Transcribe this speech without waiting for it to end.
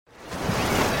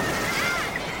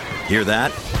Hear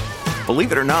that?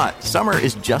 Believe it or not, summer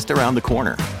is just around the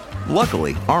corner.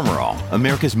 Luckily, Armor All,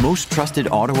 America's most trusted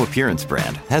auto appearance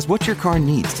brand, has what your car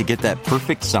needs to get that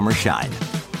perfect summer shine.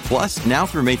 Plus, now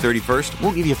through May 31st,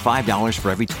 we'll give you $5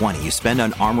 for every $20 you spend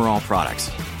on Armor All products.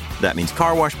 That means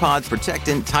car wash pods,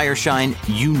 protectant, tire shine,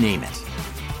 you name it.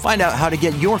 Find out how to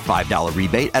get your $5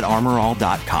 rebate at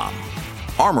armorall.com.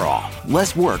 Armor All,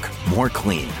 less work, more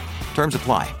clean. Terms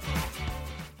apply.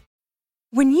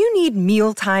 When you need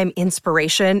mealtime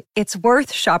inspiration, it's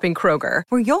worth shopping Kroger,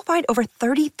 where you'll find over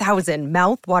 30,000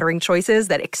 mouth-watering choices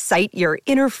that excite your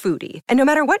inner foodie. And no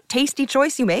matter what tasty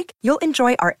choice you make, you'll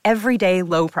enjoy our everyday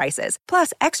low prices,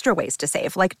 plus extra ways to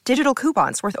save, like digital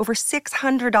coupons worth over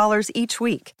 $600 each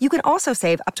week. You can also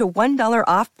save up to $1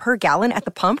 off per gallon at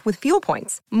the pump with fuel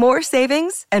points. More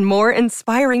savings and more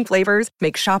inspiring flavors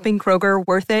make shopping Kroger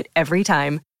worth it every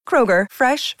time. Kroger,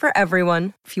 fresh for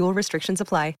everyone. Fuel restrictions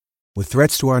apply. With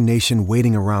threats to our nation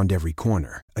waiting around every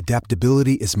corner,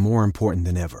 adaptability is more important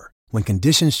than ever. When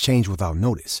conditions change without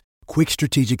notice, quick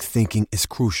strategic thinking is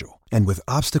crucial. And with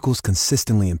obstacles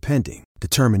consistently impending,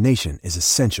 determination is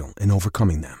essential in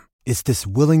overcoming them. It's this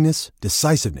willingness,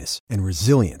 decisiveness, and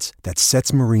resilience that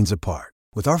sets Marines apart.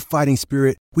 With our fighting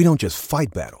spirit, we don't just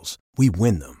fight battles, we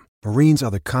win them. Marines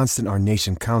are the constant our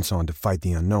nation counts on to fight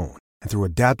the unknown. And through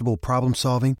adaptable problem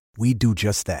solving, we do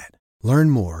just that.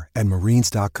 Learn more at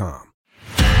marines.com.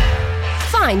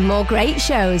 Find more great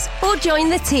shows or join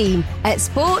the team at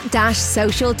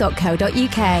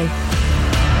sport-social.co.uk.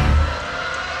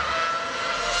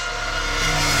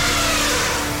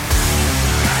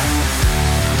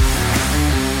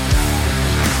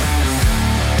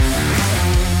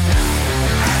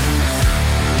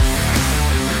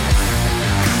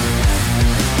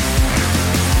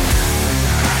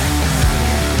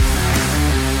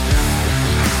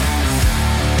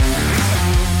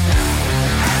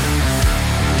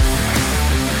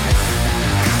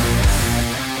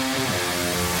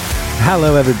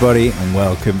 Hello everybody and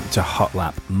welcome to Hot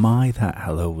Lap. That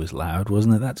hello was loud,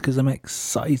 wasn't it? That's because I'm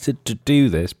excited to do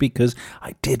this because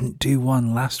I didn't do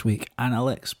one last week and I'll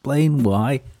explain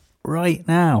why right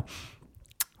now.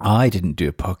 I didn't do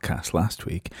a podcast last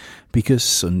week because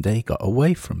Sunday got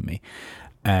away from me.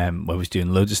 I was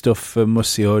doing loads of stuff for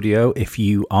Must See Audio. If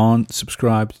you aren't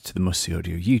subscribed to the Must See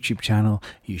Audio YouTube channel,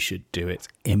 you should do it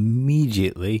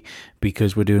immediately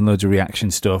because we're doing loads of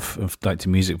reaction stuff, like to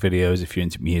music videos if you're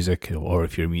into music or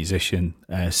if you're a musician.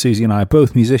 Susie and I are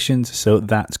both musicians, so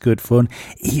that's good fun.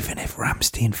 Even if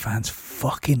Rammstein fans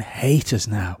fucking hate us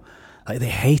now. Like, they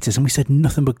hate us, and we said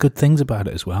nothing but good things about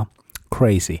it as well.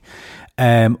 Crazy.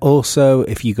 Also,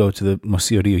 if you go to the Must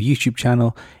See Audio YouTube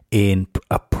channel, in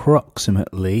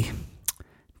approximately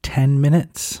 10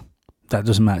 minutes, that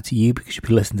doesn't matter to you because you'll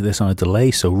be listening to this on a delay,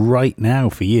 so right now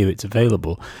for you it's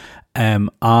available.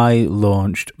 I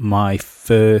launched my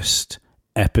first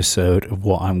episode of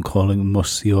what I'm calling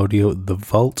Must See Audio The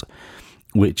Vault,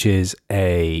 which is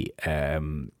a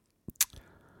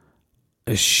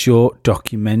short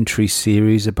documentary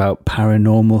series about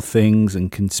paranormal things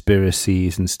and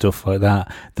conspiracies and stuff like that.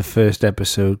 The first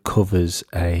episode covers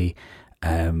a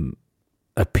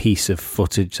piece of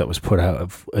footage that was put out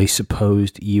of a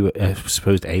supposed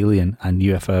alien and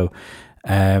UFO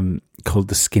called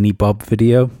the Skinny Bob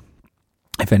video,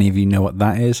 if any of you know what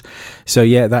that is. So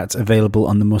yeah, that's available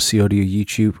on the Must See Audio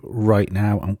YouTube right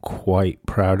now. I'm quite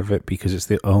proud of it because it's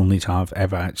the only time I've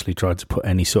ever actually tried to put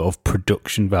any sort of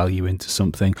production value into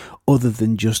something other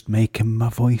than just making my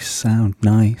voice sound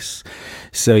nice.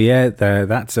 So yeah,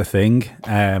 that's a thing.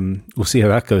 We'll see how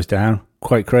that goes down.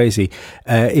 Quite crazy.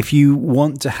 If you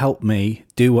want to help me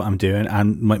do what I'm doing,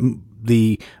 and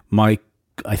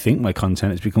I think my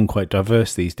content has become quite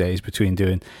diverse these days between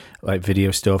doing like video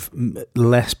stuff,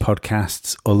 less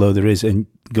podcasts, although there is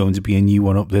going to be a new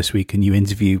one up this week, a new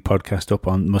interview podcast up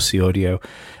on Must See Audio.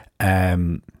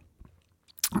 But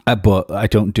I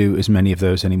don't do as many of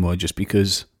those anymore just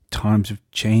because times have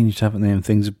changed, haven't they? And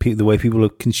the way people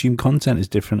consume content is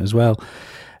different as well.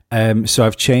 So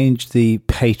I've changed the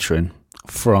patron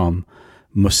from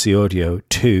Must See Audio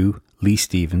to Lee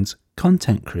Stevens,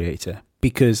 content creator,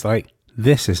 because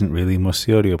this isn't really a Must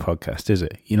See Audio podcast, is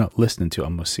it? You're not listening to it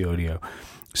on Must See Audio.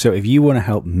 So if you want to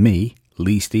help me,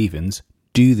 Lee Stevens,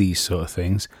 do these sort of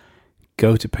things,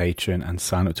 go to Patreon and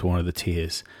sign up to one of the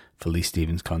tiers for Lee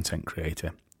Stevens, content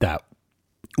creator. That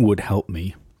would help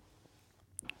me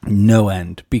no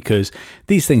end, because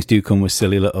these things do come with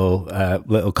silly little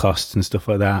costs and stuff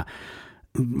like that.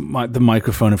 The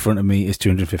microphone in front of me is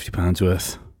 £250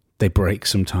 worth. They break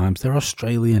sometimes. They're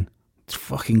Australian. It's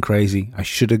fucking crazy. I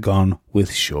should have gone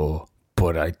with Shaw,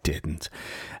 but I didn't.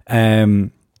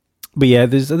 But yeah,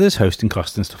 there's hosting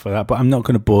costs and stuff like that. But I'm not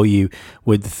going to bore you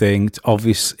with the thing. It's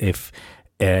obvious if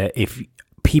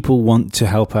people want to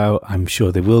help out, I'm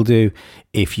sure they will do.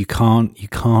 If you can't, you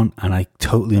can't, and I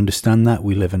totally understand that.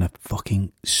 We live in a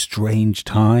fucking strange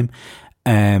time.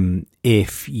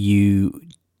 If you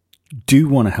do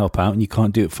want to help out and you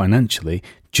can't do it financially,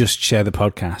 just share the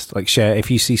podcast. Like, share.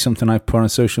 If you see something I've put on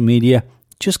social media,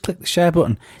 just click the share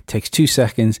button. It takes 2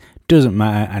 seconds, doesn't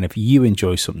matter. And if you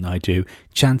enjoy something I do,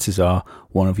 chances are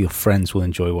one of your friends will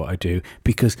enjoy what I do,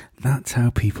 because that's how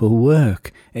people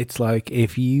work. It's like,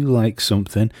 if you like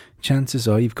something, chances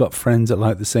are you've got friends that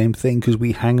like the same thing, because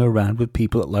we hang around with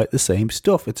people that like the same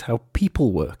stuff. It's how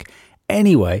people work.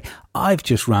 Anyway, I've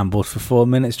just rambled for 4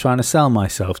 minutes trying to sell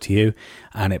myself to you,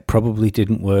 and it probably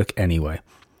didn't work anyway.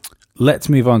 Let's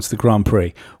move on to the Grand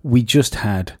Prix. We just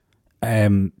had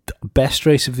best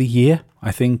race of the year,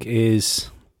 I think, is...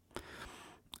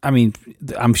 I mean,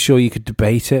 I'm sure you could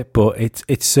debate it, but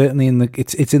it's certainly in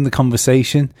the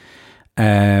conversation.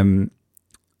 It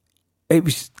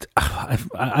was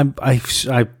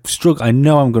I struggle. I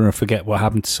know I'm going to forget what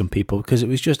happened to some people, because it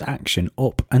was just action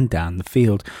up and down the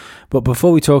field. But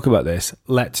before we talk about this,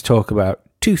 let's talk about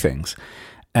 2 things.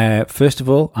 First of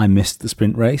all, I missed the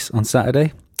sprint race on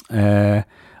Saturday.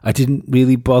 I didn't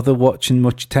really bother watching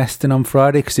much testing on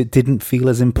Friday, because it didn't feel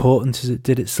as important as it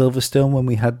did at Silverstone when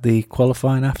we had the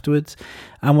qualifying afterwards.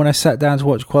 And when I sat down to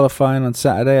watch qualifying on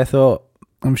Saturday, I thought,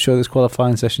 I'm sure this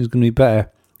qualifying session is going to be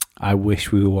better. I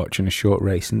wish we were watching a short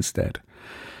race instead.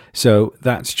 So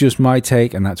that's just my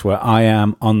take, and that's where I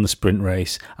am on the sprint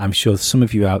race. I'm sure some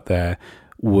of you out there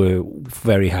were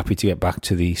very happy to get back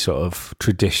to the sort of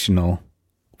traditional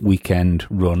weekend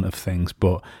run of things,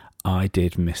 but I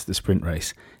did miss the sprint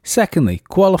race. Secondly,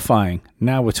 qualifying.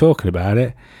 Now we're talking about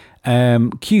it.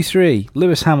 Q3,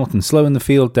 Lewis Hamilton slowing the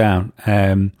field down,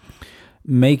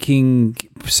 making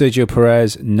Sergio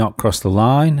Perez not cross the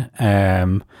line,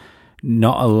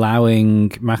 not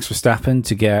allowing Max Verstappen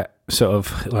to get sort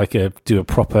of like do a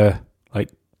proper like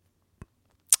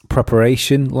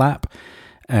preparation lap.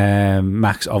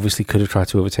 Max obviously could have tried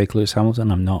to overtake Lewis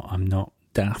Hamilton. I'm not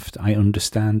daft. I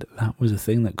understand that was a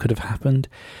thing that could have happened.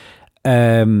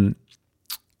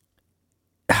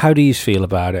 How do you feel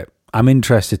about it? I'm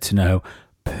interested to know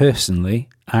personally,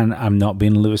 and I'm not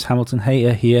being a Lewis Hamilton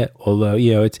hater here, although,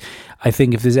 you know, I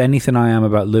think if there's anything I am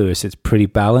about Lewis, it's pretty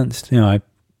balanced. You know, I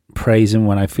praise him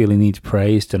when I feel he needs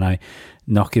praised, and I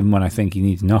knock him when I think he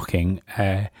needs knocking.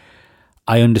 I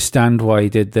understand why he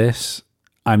did this.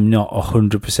 I'm not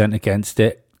 100% against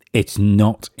it. It's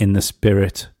not in the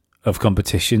spirit of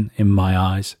competition in my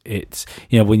eyes. It's,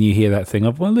 you know, when you hear that thing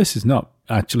of, well, this is not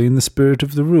actually in the spirit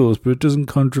of the rules, but it doesn't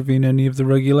contravene any of the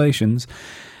regulations.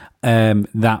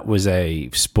 That was a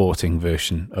sporting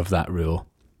version of that rule.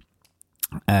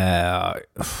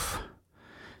 It's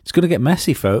going to get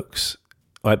messy, folks.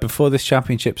 Like, before this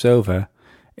championship's over,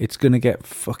 it's going to get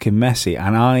fucking messy.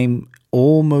 And I'm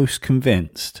almost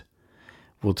convinced,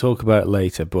 we'll talk about it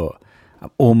later, but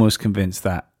I'm almost convinced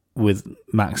that with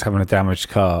Max having a damaged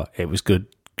car, it was good.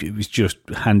 It was just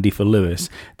handy for Lewis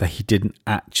that he didn't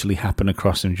actually happen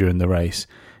across him during the race,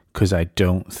 because I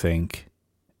don't think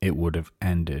it would have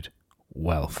ended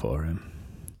well for him.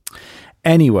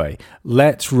 Anyway,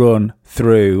 let's run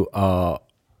through our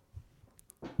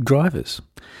drivers.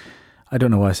 I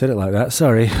don't know why I said it like that.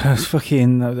 Sorry. I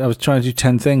was trying to do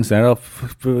 10 things there. I'll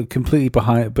completely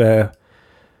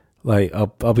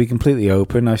I'll be completely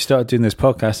open. I started doing this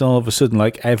podcast, and all of a sudden,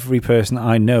 like, every person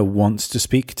I know wants to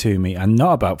speak to me, and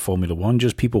not about Formula One,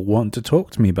 just people want to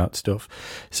talk to me about stuff.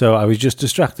 So I was just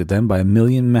distracted then by a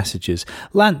million messages.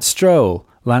 Lance Stroll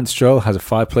has a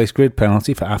 5-place grid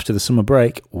penalty for after the summer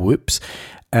break. Whoops.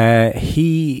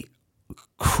 He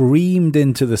creamed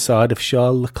into the side of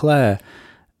Charles Leclerc.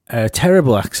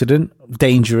 Terrible accident,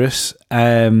 dangerous.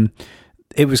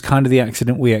 It was kind of the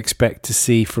accident we expect to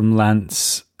see from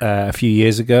Lance a few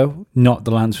years ago, not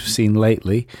the Lance we've seen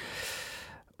lately.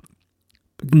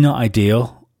 Not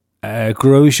ideal.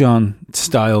 Grosjean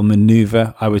style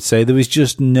maneuver, I would say. There was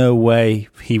just no way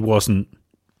he wasn't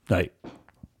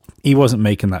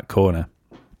making that corner.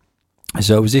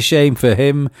 So it was a shame for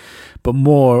him, but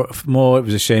more it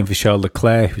was a shame for Charles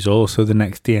Leclerc, who's also the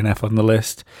next DNF on the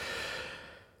list.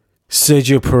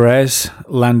 Sergio Perez,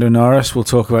 Lando Norris, we'll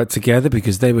talk about together,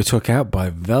 because they were took out by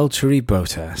Valtteri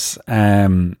Bottas.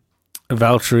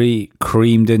 Valtteri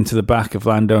creamed into the back of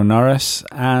Lando Norris,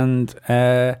 and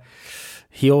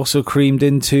he also creamed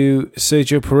into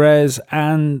Sergio Perez.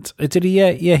 And did he?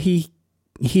 Yeah, he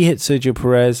hit Sergio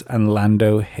Perez, and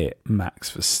Lando hit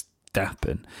Max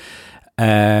Verstappen.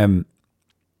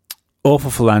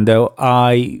 Awful for Lando.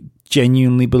 I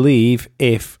genuinely believe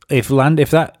if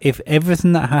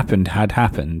everything that happened had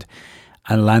happened,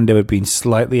 and Lando had been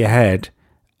slightly ahead,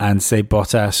 and say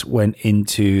Bottas went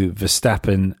into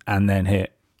Verstappen and then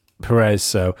hit Perez,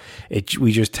 so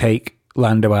we just take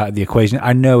Lando out of the equation.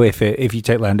 I know if you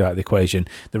take Lando out of the equation,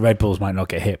 the Red Bulls might not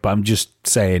get hit, but I'm just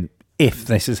saying, if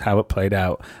this is how it played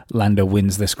out, Lando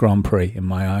wins this Grand Prix in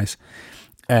my eyes.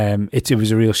 It was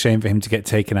a real shame for him to get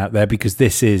taken out there, because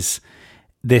this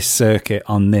circuit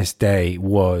on this day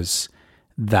was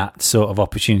that sort of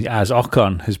opportunity, as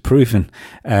Ocon has proven,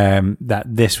 that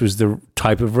this was the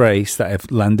type of race that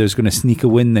if Lando's going to sneak a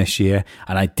win this year,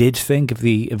 and I did think of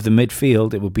the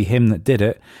midfield, it would be him that did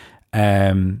it.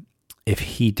 If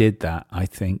he did that, I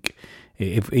think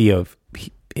if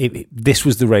this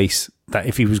was the race that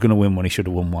if he was going to win one, he should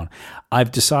have won one.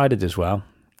 I've decided as well,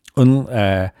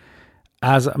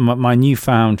 as my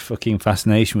newfound fucking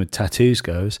fascination with tattoos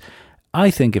goes, I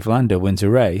think if Lando wins a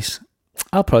race,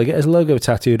 I'll probably get his logo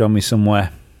tattooed on me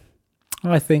somewhere.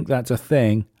 I think that's a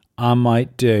thing I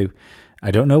might do.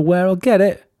 I don't know where I'll get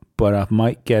it, but I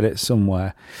might get it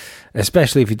somewhere.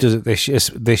 Especially if he does it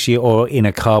this year, or in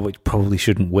a car which probably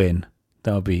shouldn't win.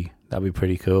 That'll be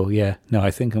pretty cool. Yeah. No,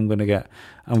 I think I'm gonna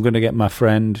get my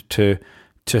friend to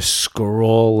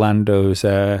scroll Lando's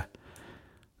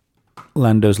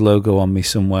logo on me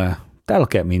somewhere. That'll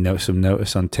get me some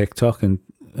notice on TikTok and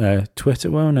Twitter,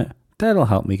 won't it? That'll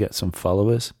help me get some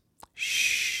followers.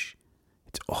 Shh.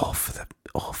 It's all for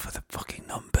the fucking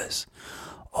numbers.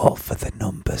 All for the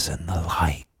numbers and the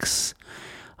likes.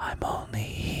 I'm only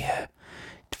here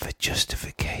for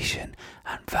justification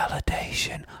and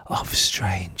validation of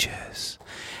strangers.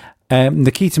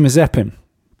 Nikita Mazepin.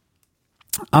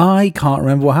 I can't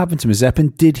remember what happened to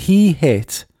Mazepin. Did he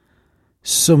hit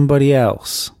somebody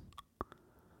else?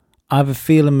 I have a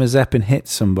feeling Mazepin hit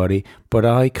somebody, but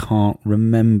I can't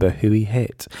remember who he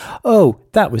hit. Oh,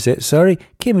 that was it, sorry.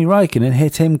 Kimi Räikkönen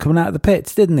hit him coming out of the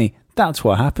pits, didn't he? That's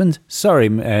what happened. Sorry,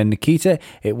 Nikita.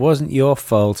 It wasn't your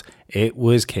fault. It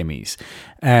was Kimi's.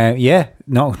 Yeah,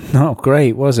 not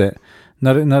great, was it?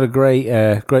 Not a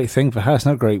great thing for Haas.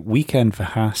 Not a great weekend for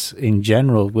Haas in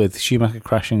general, with Schumacher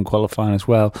crashing in qualifying as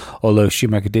well. Although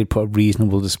Schumacher did put a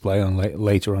reasonable display on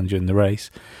later on during the race.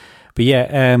 But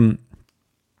yeah,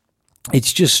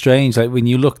 it's just strange. Like when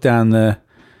you look down Lando,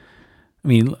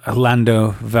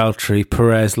 Valtteri,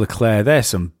 Perez, Leclerc, there's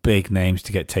some big names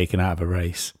to get taken out of a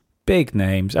race. Big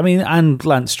names. I mean, and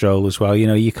Lance Stroll as well. You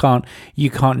know, you can't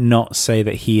not say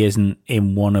that he isn't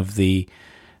in one of the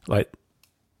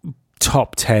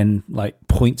top 10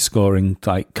 point scoring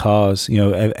cars. You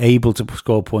know, able to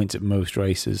score points at most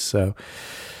races. So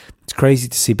it's crazy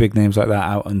to see big names like that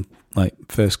out on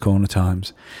first corner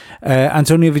times.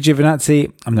 Antonio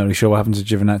Giovinazzi, I'm not really sure what happened to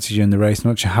Giovinazzi during the race.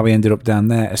 I'm not sure how he ended up down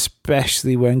there,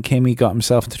 especially when Kimi got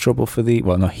himself into trouble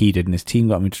he didn't, his team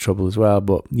got him into trouble as well.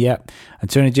 But yeah,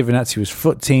 Antonio Giovinazzi was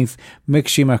 14th, Mick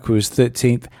Schumacher was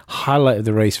 13th. Highlight of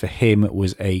the race for him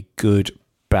was a good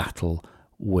battle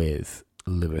with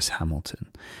Lewis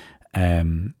Hamilton.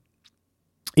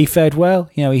 He fared well,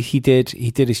 you know. He did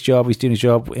his job. He's doing his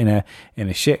job in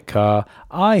a shit car.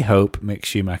 I hope Mick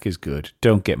Schumacher's good.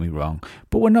 Don't get me wrong,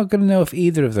 but we're not going to know if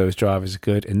either of those drivers are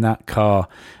good in that car.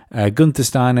 Gunther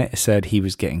Steiner said he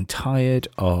was getting tired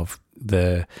of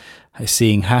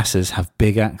seeing Haas's have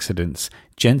big accidents.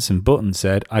 Jenson Button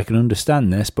said, "I can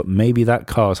understand this, but maybe that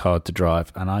car's hard to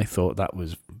drive," and I thought that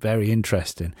was very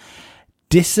interesting.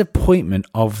 Disappointment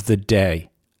of the day,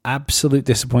 absolute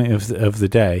disappointment of the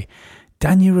day.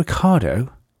 Daniel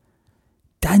Ricciardo,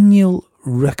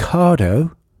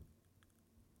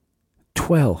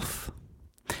 12th.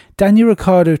 Daniel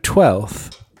Ricciardo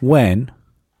 12th when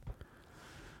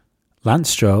Lance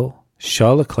Stroll,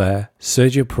 Charles Leclerc,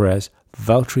 Sergio Perez,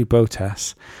 Valtteri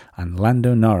Bottas and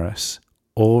Lando Norris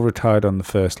all retired on the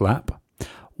first lap,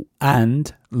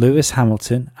 and Lewis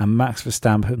Hamilton and Max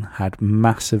Verstappen had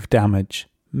massive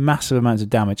amounts of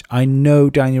damage. I know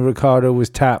Daniel Ricciardo was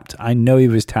tapped. I know he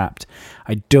was tapped.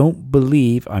 I don't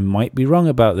believe, I might be wrong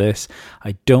about this,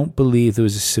 I don't believe there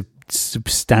was a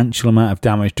substantial amount of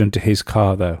damage done to his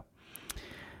car though.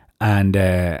 And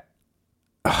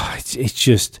it's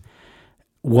just,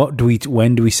 when do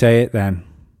we say it then?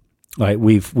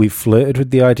 We've flirted with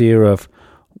the idea of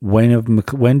when do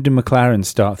McLaren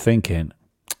start thinking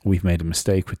we've made a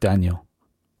mistake with Daniel?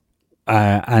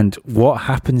 And what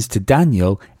happens to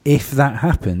Daniel if that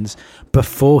happens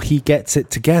before he gets it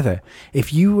together?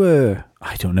 If you were,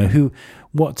 I don't know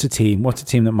what's a team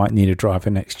that might need a driver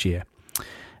next year?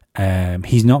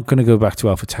 He's not going to go back to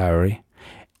AlphaTauri.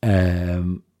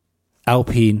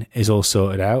 Alpine is all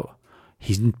sorted out.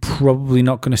 He's probably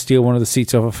not going to steal one of the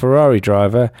seats off a Ferrari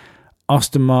driver.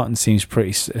 Aston Martin seems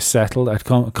pretty settled. I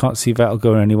can't see Vettel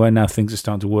going anywhere now. Things are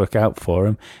starting to work out for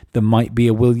him. There might be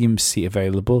a Williams seat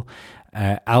available.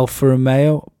 Alfa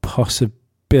Romeo,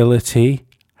 possibility.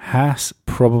 Haas,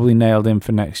 probably nailed in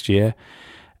for next year.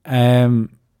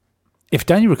 If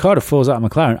Daniel Ricciardo falls out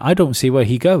of McLaren, I don't see where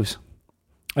he goes.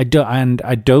 I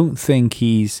don't think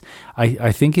he's.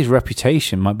 I think his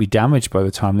reputation might be damaged by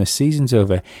the time this season's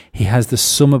over. He has the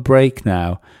summer break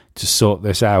now to sort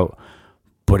this out.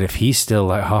 But if he's still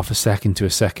like half a second to a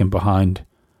second behind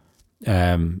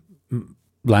Lando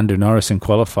Norris in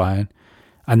qualifying,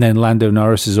 and then Lando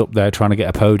Norris is up there trying to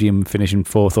get a podium, finishing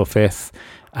 4th or 5th,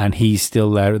 and he's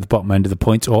still there at the bottom end of the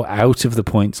points or out of the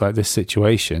points like this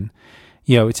situation.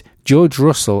 It's George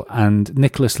Russell and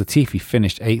Nicholas Latifi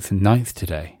finished 8th and 9th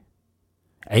today.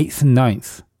 8th and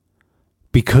 9th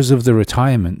because of the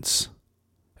retirements,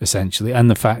 essentially, and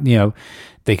the fact,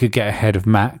 they could get ahead of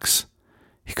Max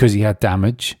because he had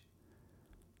damage.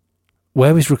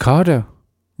 Where was Ricciardo?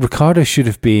 Ricciardo should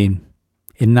have been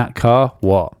in that car,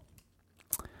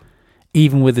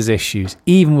 even with his issues,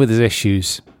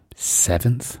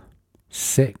 7th,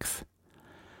 6th.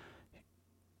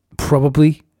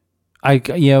 Probably.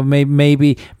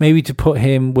 Maybe to put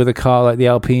him with a car like the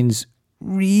Alpine's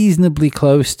reasonably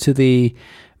close to the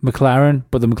McLaren,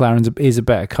 but the McLaren is a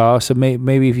better car. So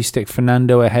maybe if you stick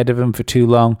Fernando ahead of him for too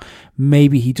long,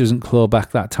 maybe he doesn't claw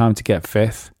back that time to get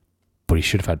 5th. But he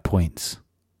should have had points.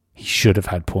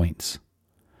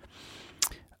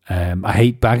 I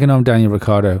hate bagging on Daniel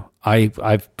Ricciardo.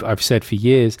 I've said for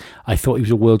years I thought he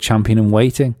was a world champion in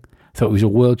waiting.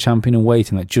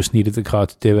 That just needed the car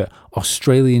to do it.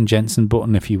 Australian Jensen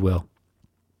Button, if you will.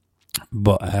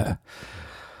 But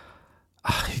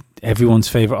everyone's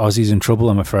favourite Aussie's in trouble,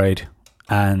 I'm afraid.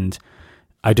 And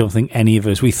I don't think any of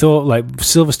us... We thought like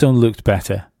Silverstone looked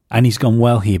better, and he's gone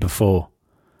well here before.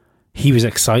 He was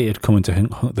excited coming to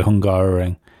the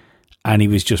Hungaroring, and he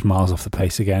was just miles off the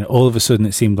pace again. All of a sudden,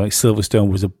 it seemed like Silverstone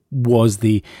was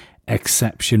the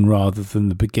exception rather than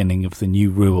the beginning of the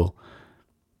new rule.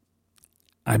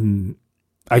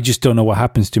 I just don't know what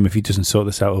happens to him if he doesn't sort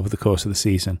this out over the course of the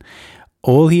season.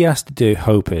 All he has to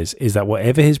hope is that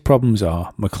whatever his problems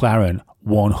are, McLaren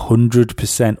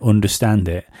 100% understand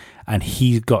it, and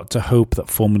he's got to hope that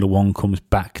Formula One comes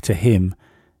back to him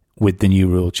with the new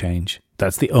rule change.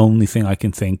 That's the only thing I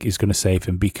can think is going to save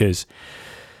him, because,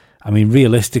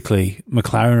 realistically,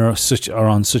 McLaren are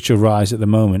on such a rise at the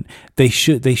moment. They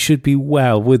should be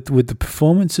well with the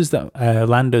performances that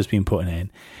Lando's been putting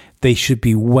in. They should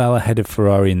be well ahead of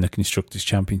Ferrari in the Constructors'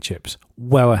 Championships.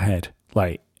 Well ahead.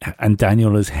 And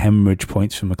Daniel has hemorrhaged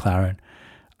points for McLaren.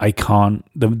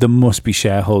 There must be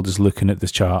shareholders looking at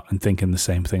this chart and thinking the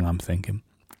same thing I'm thinking.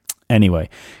 Anyway,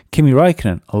 Kimi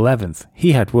Räikkönen, 11th.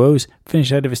 He had woes,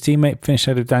 finished ahead of his teammate, finished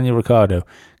ahead of Daniel Ricciardo.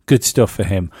 Good stuff for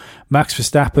him. Max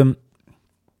Verstappen,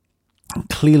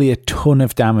 clearly a ton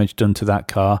of damage done to that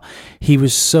car. He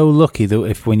was so lucky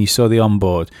that when you saw the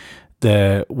onboard,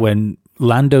 when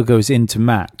Lando goes into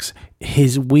Max,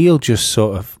 Lando's wheel just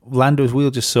sort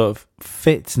of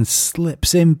fits and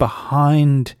slips in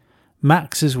behind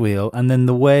Max's wheel, and then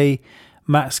the way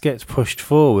Max gets pushed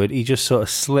forward, he just sort of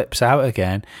slips out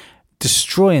again,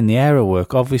 destroying the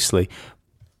aerowork, obviously.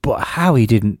 But how they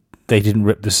didn't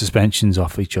rip the suspensions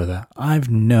off each other, I've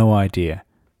no idea.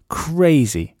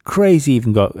 Crazy.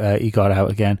 Even he got out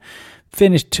again.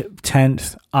 Finished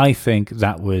 10th. I think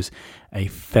that was a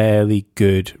fairly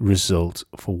good result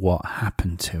for what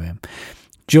happened to him.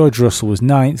 George Russell was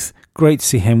 9th. Great to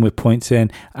see him with points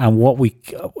in. And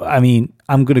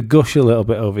I'm going to gush a little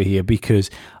bit over here, because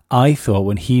I thought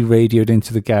when he radioed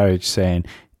into the garage saying,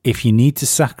 if you need to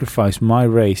sacrifice my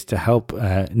race to help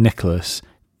Nicholas,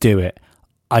 do it.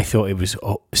 I thought it was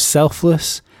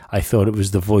selfless. I thought it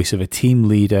was the voice of a team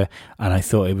leader. And I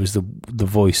thought it was the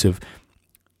voice of...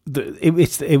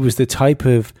 It was the type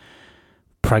of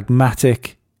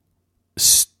pragmatic,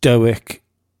 stoic,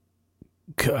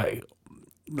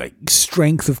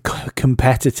 strength of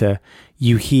competitor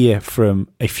you hear from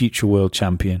a future world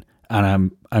champion.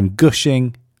 And I'm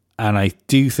gushing, and I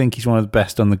do think he's one of the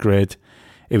best on the grid.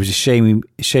 It was a shame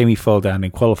he fell down in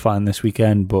qualifying this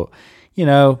weekend, but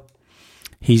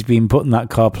he's been putting that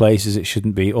car places it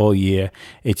shouldn't be all year.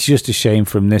 It's just a shame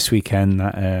from this weekend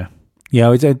that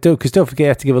because don't forget, he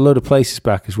had to give a load of places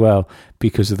back as well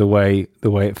because of the way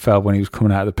it felt when he was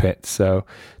coming out of the pits. So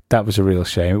that was a real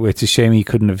shame. It's a shame he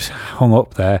couldn't have hung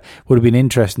up there. Would have been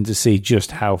interesting to see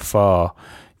just how far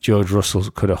George Russell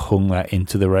could have hung that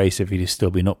into the race if he'd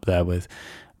still been up there with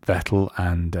Vettel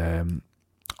and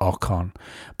Ocon.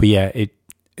 But yeah,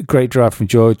 great drive from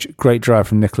George, great drive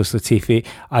from Nicholas Latifi.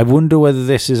 I wonder whether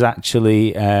this is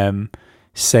actually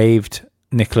saved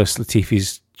Nicholas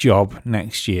Latifi's job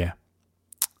next year.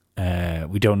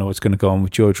 We don't know what's going to go on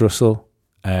with George Russell.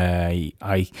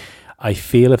 I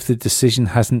feel if the decision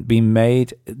hasn't been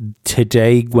made,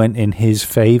 today went in his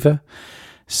favour.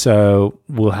 So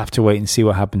we'll have to wait and see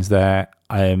what happens there.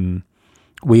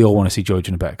 We all want to see George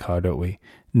in a better car, don't we?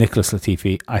 Nicholas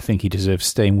Latifi, I think he deserves to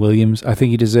stay in Williams. I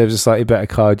think he deserves a slightly better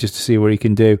car just to see what he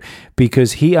can do.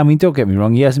 Because don't get me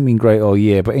wrong, he hasn't been great all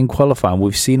year, but in qualifying,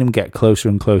 we've seen him get closer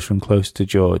and closer and closer to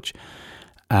George.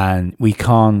 And we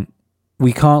can't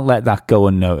let that go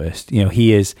unnoticed.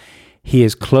 He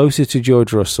is closer to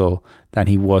George Russell than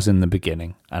he was in the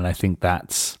beginning. And I think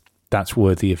that's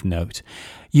worthy of note.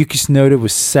 Yuki Tsunoda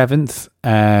was 7th.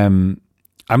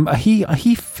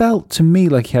 He felt to me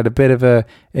like he had a bit of a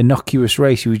innocuous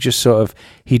race. He was just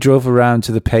he drove around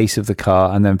to the pace of the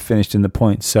car and then finished in the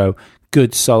points. So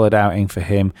good, solid outing for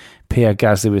him. Pierre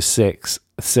Gasly was sixth,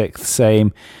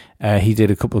 same. He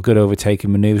did a couple of good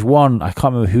overtaking maneuvers. One, I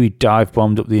can't remember who he dive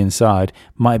bombed up the inside.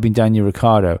 Might have been Daniel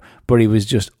Ricciardo, but he was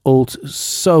just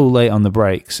so late on the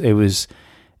brakes. It was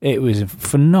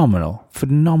phenomenal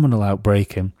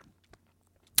outbraking.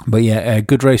 But yeah, a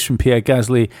good race from Pierre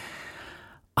Gasly.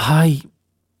 I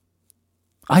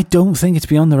don't think it's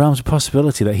beyond the realms of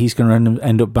possibility that he's going to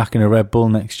end up back in a Red Bull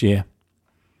next year.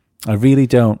 I really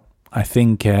don't. I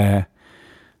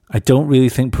don't really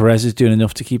think Perez is doing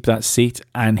enough to keep that seat,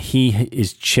 and he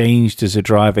is changed as a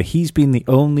driver. He's been the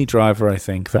only driver, I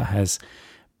think, that has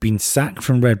been sacked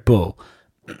from Red Bull,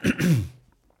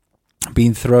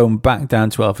 been thrown back down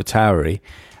to AlphaTauri,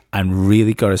 and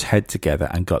really got his head together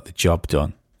and got the job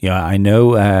done. I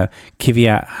know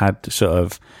Kvyat had sort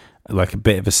of like a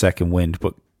bit of a second wind,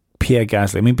 but Pierre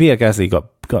Gasly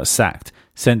got sacked,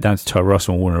 sent down to Toro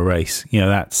Rosso and won a race.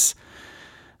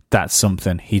 That's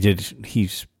something.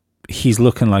 He's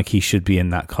looking like he should be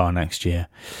in that car next year.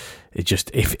 It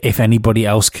just if anybody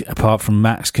else apart from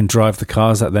Max can drive the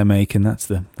cars that they're making, that's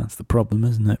the problem,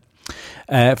 isn't it?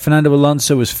 Fernando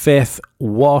Alonso was 5th.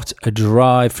 What a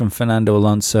drive from Fernando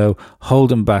Alonso,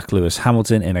 holding back Lewis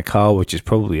Hamilton in a car which is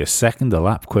probably a second a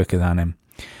lap quicker than him.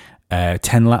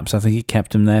 10 laps I think he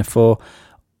kept him there for.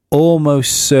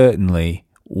 Almost certainly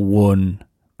won.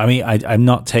 I'm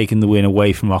not taking the win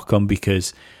away from Ocon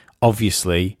because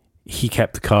obviously he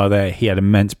kept the car there. He had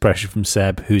immense pressure from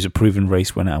Seb, who's a proven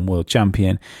race winner and world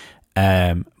champion.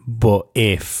 But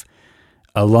if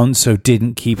Alonso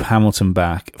didn't keep Hamilton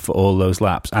back for all those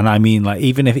laps, and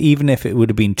even if it would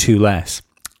have been 2 less,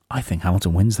 I think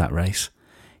Hamilton wins that race.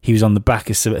 He was on the back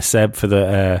of Seb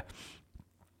for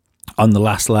on the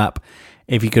last lap.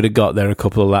 If he could have got there a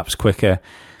couple of laps quicker,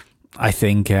 I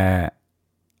think he'd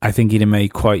have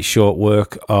made quite short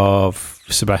work of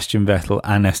Sebastian Vettel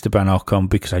and Esteban Ocon,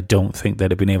 because I don't think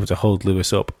they'd have been able to hold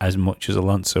Lewis up as much as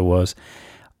Alonso was.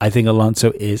 I think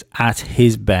Alonso is at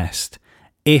his best,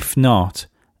 if not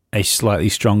a slightly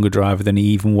stronger driver than he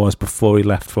even was before he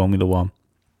left Formula One.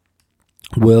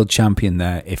 World champion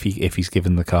there if he's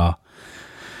given the car.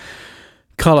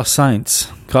 Carlos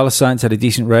Sainz had a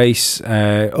decent race,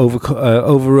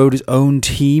 overrode his own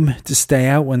team to stay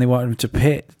out when they wanted him to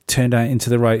pit, turned out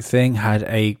into the right thing, had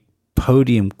a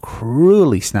podium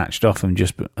cruelly snatched off him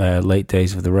just late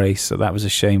days of the race, so that was a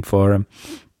shame for him.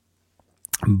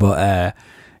 But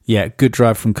yeah, good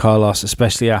drive from Carlos,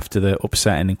 especially after the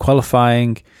upsetting in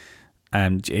qualifying,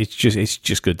 and it's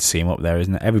just good to see him up there,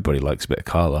 isn't it? Everybody likes a bit of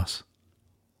Carlos.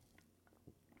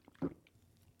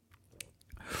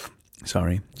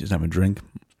 Sorry, just having a drink.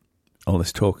 All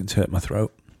this talking's hurt my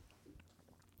throat.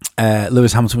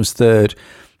 Lewis Hamilton was 3rd.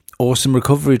 Awesome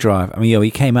recovery drive.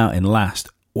 He came out in last.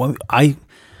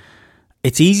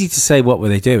 It's easy to say what were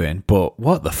they doing, but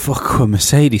what the fuck were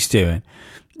Mercedes doing?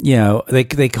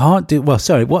 They can't do... Well,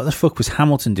 sorry, what the fuck was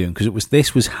Hamilton doing? Because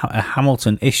this was a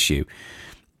Hamilton issue.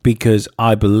 Because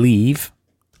I believe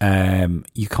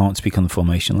you can't speak on the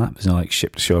formation lap. There's no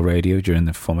ship-to-shore radio during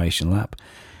the formation lap.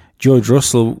 George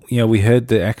Russell, we heard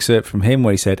the excerpt from him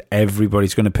where he said,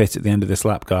 everybody's going to pit at the end of this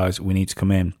lap, guys. We need to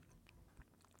come in.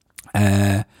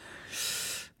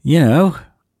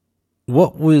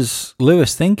 What was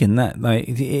Lewis thinking? That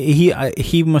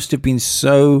he must have been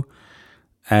so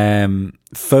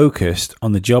focused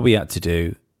on the job he had to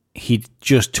do. He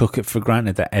just took it for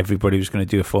granted that everybody was going to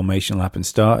do a formation lap and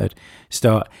start.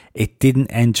 It didn't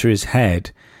enter his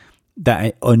head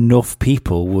that enough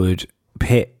people would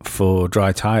pit for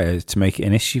dry tyres to make it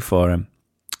an issue for him.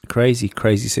 Crazy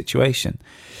situation.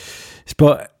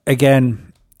 But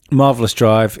again, marvellous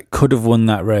drive. Could have won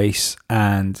that race,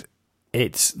 and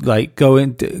it's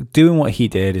doing what he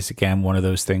did is again one of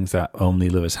those things that only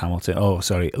Lewis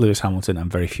Hamilton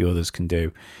and very few others can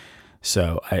do.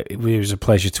 So it was a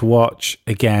pleasure to watch.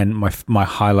 Again, my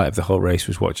highlight of the whole race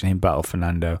was watching him battle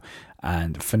Fernando,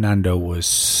 and Fernando was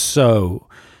so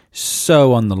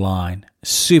on the line,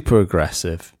 super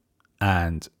aggressive,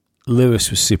 and Lewis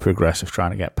was super aggressive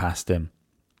trying to get past him.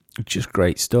 Just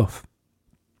great stuff.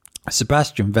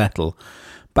 Sebastian Vettel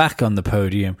back on the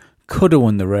podium, could have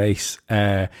won the race.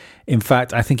 In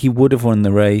fact, I think he would have won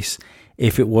the race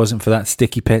if it wasn't for that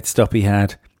sticky pit stop he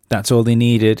had. That's all he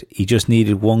needed. He just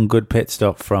needed one good pit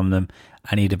stop from them,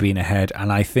 and he'd have been ahead.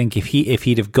 And I think if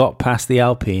he'd have got past the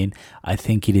Alpine, I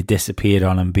think he'd have disappeared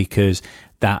on him, because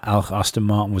that Aston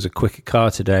Martin was a quicker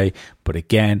car today. But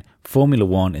again, Formula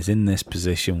One is in this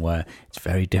position where it's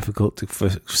very difficult for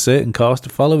certain cars to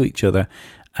follow each other,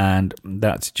 and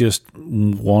that's just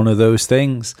one of those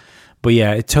things. But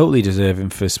yeah, it's totally deserving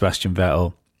for Sebastian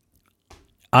Vettel.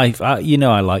 I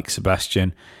like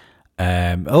Sebastian.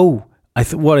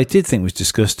 What I did think was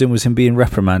disgusting was him being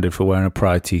reprimanded for wearing a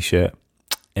Pride t-shirt.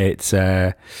 It's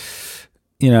I'm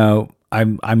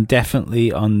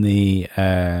definitely on the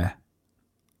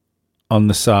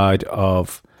side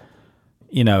of,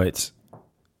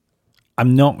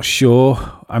 I'm not sure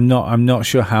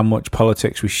how much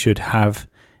politics we should have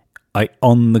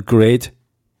on the grid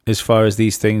as far as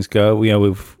these things go.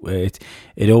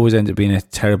 It always ends up being a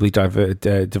terribly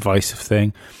divisive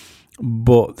thing.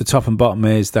 But the top and bottom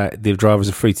is that the drivers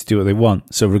are free to do what they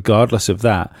want. So regardless of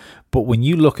that, but when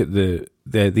you look at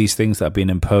these things that have been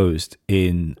imposed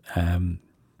in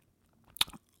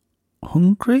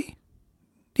Hungary,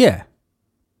 yeah,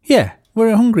 we're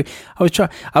in Hungary.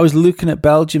 I was looking at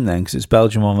Belgium then, because it's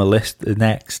Belgium on the list the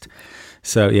next.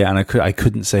 So yeah, and I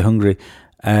couldn't say Hungary.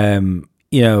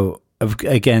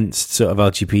 Against sort of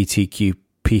LGBTQ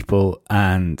people,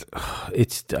 and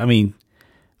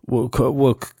we'll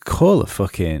call a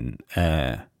fucking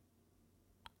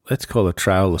let's call a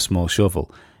trowel a small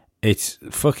shovel. It's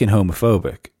fucking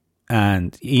homophobic,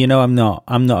 and I'm not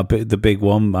the big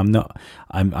one.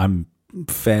 I'm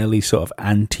fairly sort of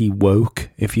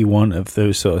anti-woke, if you want, of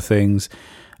those sort of things.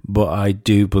 But I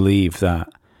do believe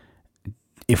that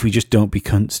if we just don't be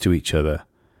cunts to each other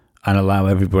and allow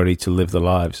everybody to live their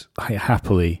lives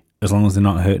happily, as long as they're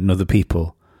not hurting other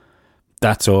people,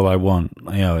 that's all I want.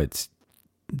 It's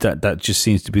that just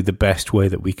seems to be the best way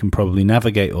that we can probably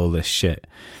navigate all this shit.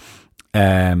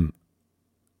 And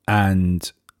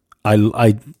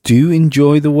I do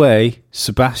enjoy the way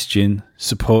Sebastian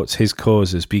supports his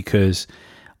causes, because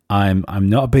I'm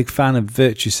not a big fan of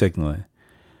virtue signaling,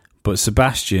 but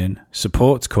Sebastian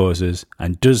supports causes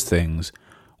and does things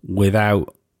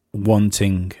without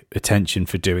wanting attention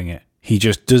for doing it. He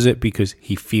just does it because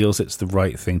he feels it's the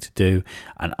right thing to do,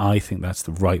 and I think that's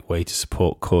the right way to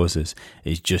support causes,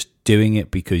 is just doing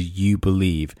it because you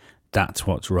believe that's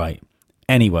what's right.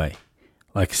 Anyway,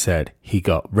 like I said, he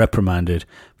got reprimanded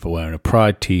for wearing a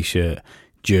Pride t-shirt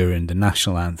during the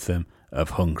national anthem of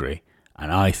Hungary,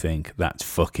 and I think that's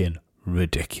fucking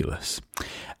ridiculous.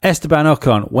 Esteban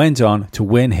Ocon went on to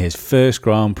win his first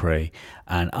Grand Prix,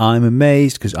 and I'm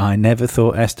amazed because I never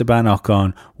thought Esteban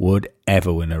Ocon would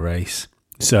ever win a race.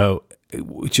 So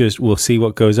we'll see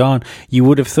what goes on. You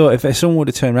would have thought, if someone would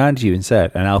have turned around to you and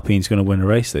said an Alpine's going to win a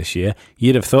race this year,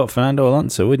 you'd have thought Fernando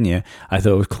Alonso, wouldn't you? I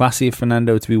thought it was classy of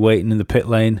Fernando to be waiting in the pit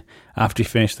lane after he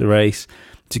finished the race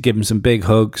to give him some big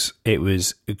hugs. It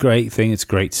was a great thing. It's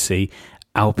great to see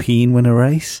Alpine win a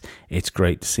race. It's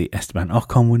great to see Esteban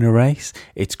Ocon win a race.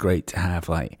 It's great to have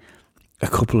a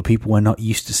couple of people we're not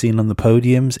used to seeing on the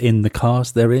podiums in the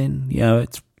cars they're in.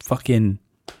 It's fucking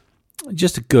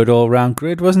just a good all-round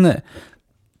grid, wasn't it?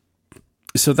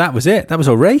 So that was it. That was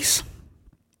a race.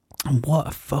 And what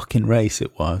a fucking race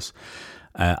it was.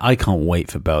 I can't wait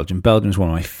for Belgium. Belgium's one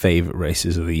of my favourite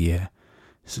races of the year.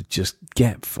 So just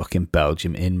get fucking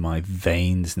Belgium in my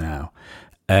veins now.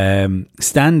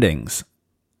 Standings.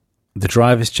 The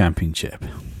Drivers' Championship.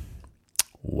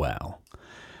 Well,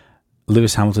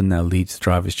 Lewis Hamilton now leads the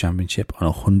Drivers' Championship on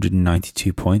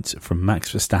 192 points from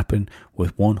Max Verstappen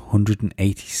with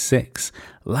 186.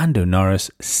 Lando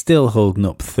Norris still holding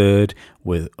up third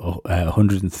with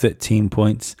 113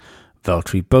 points.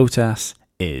 Valtteri Bottas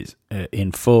is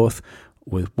in fourth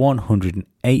with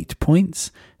 108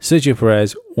 points. Sergio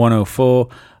Perez 104.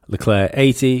 Leclerc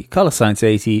 80, Carlos Sainz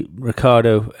 80,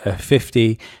 Ricciardo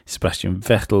 50, Sebastian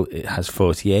Vettel has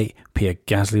 48, Pierre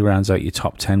Gasly rounds out your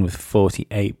top 10 with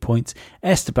 48 points.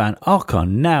 Esteban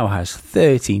Ocon now has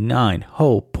 39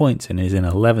 whole points and is in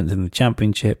 11th in the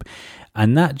championship,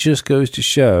 and that just goes to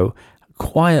show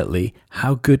quietly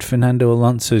how good Fernando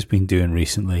Alonso has been doing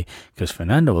recently, because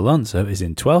Fernando Alonso is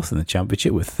in 12th in the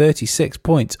championship with 36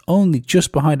 points, only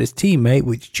just behind his teammate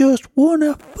which just won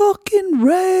a fucking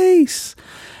race.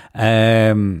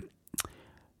 Lance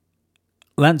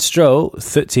Stroll,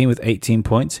 13 with 18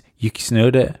 points. Yuki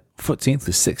Tsunoda, 14th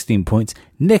with 16 points.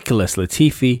 Nicholas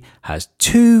Latifi has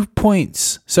 4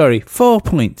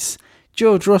 points.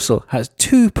 George Russell has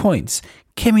 2 points.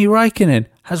 Kimi Räikkönen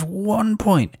has 1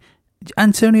 point.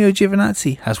 Antonio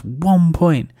Giovinazzi has 1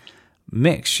 point.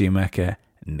 Mick Schumacher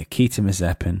and Nikita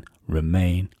Mazepin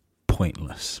remain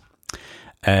pointless.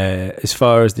 As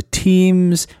far as the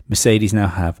teams, Mercedes now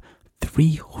have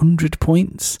 300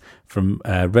 points from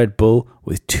Red Bull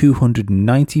with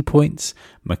 290 points.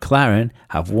 McLaren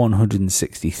have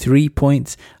 163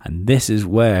 points, and this is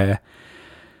where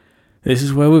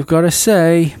we've got to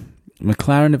say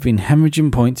McLaren have been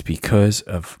hemorrhaging points because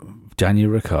of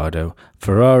Daniel Ricciardo.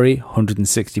 Ferrari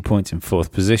 160 points in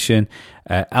 4th position.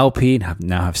 Alpine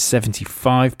now have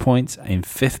 75 points in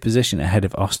 5th position ahead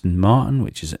of Aston Martin,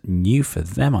 which is new for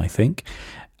them, I think,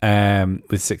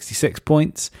 with 66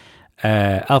 points.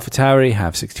 AlphaTauri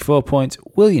have 64 points.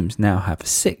 Williams now have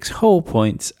 6 whole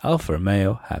points. Alfa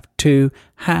Romeo have 2.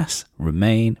 Haas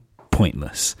remain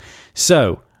pointless.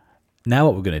 So now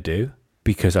what we're going to do,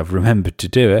 because I've remembered to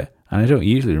do it, and I don't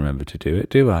usually remember to do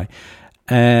it, do I?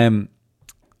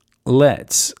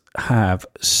 Let's have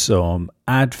some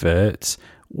adverts,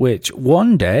 which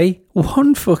one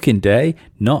fucking day,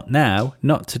 not now,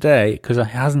 not today, because it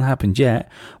hasn't happened yet,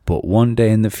 but one day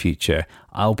in the future,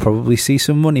 I'll probably see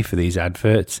some money for these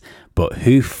adverts, but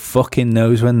who fucking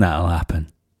knows when that'll happen?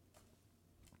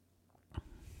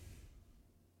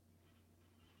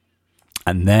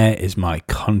 And there is my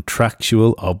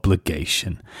contractual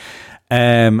obligation.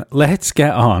 Let's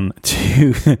get on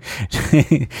to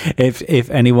if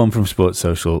anyone from Sports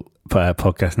Social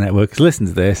Podcast Network listens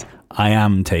to this, I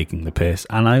am taking the piss,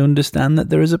 and I understand that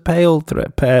there is a pale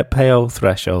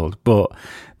threshold, but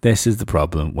this is the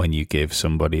problem when you give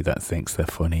somebody that thinks they're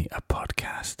funny a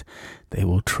podcast. They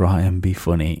will try and be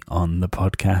funny on the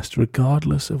podcast,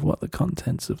 regardless of what the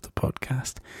contents of the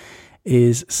podcast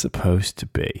is supposed to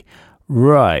be.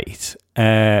 Right.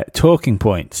 Talking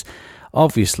points.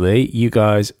 Obviously, you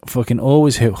guys fucking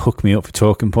always hook me up for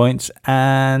talking points,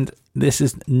 and this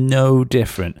is no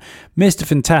different. Mr.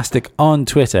 Fantastic on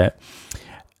Twitter.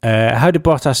 How did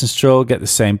Bottas and Stroll get the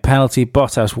same penalty?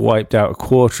 Bottas wiped out a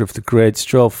quarter of the grid.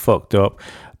 Stroll fucked up,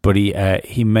 but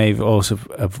he may have also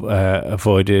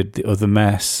avoided the other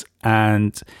mess.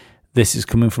 And this is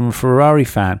coming from a Ferrari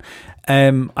fan.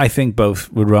 I think both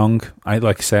were wrong. I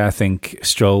think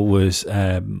Stroll was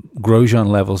Grosjean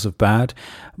levels of bad,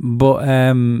 but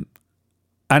and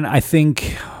I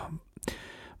think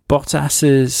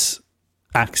Bottas's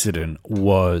accident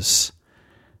was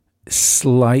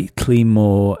slightly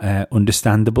more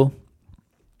understandable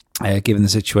given the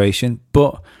situation.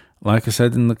 But like I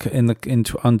said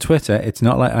on Twitter, it's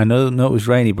not like I know it was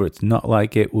rainy, but it's not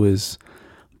like it was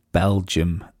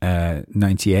Belgium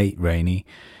 98 rainy.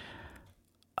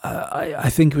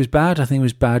 I think it was bad. I think it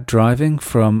was bad driving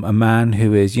from a man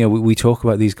who is, we talk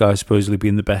about these guys supposedly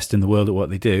being the best in the world at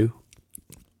what they do.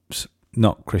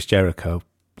 Not Chris Jericho,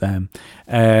 them.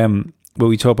 But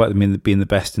we talk about them being the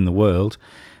best in the world.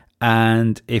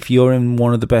 And if you're in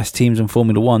one of the best teams in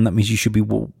Formula One, that means you should be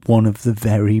one of the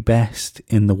very best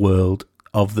in the world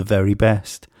of the very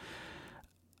best.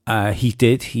 He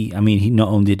did. He not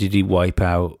only did he wipe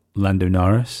out Lando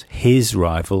Norris, his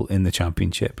rival in the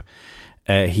championship,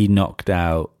 he knocked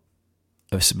out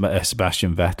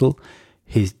Sebastian Vettel.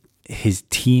 His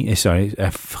team,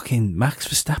 fucking Max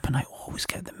Verstappen. I always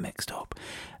get them mixed up.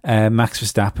 Max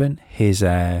Verstappen,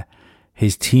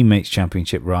 his teammate's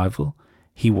championship rival.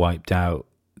 He wiped out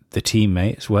the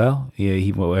teammate as well.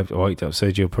 He wiped out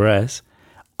Sergio Perez.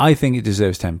 I think it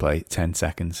deserves 10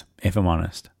 seconds, if I'm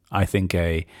honest. I think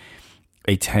a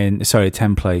 10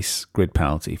 place grid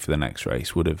penalty for the next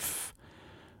race would have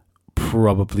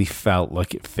probably felt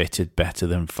like it fitted better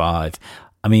than 5.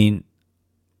 I mean,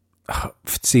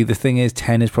 see, the thing is,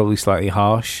 10 is probably slightly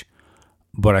harsh,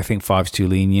 but I think 5's too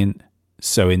lenient.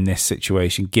 So in this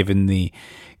situation, given the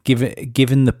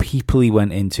people he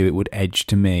went into, it would edge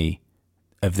to me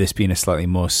of this being a slightly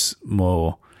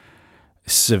more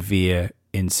severe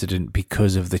incident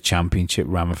because of the championship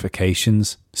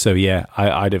ramifications. So yeah,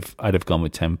 I'd have gone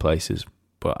with 10 places,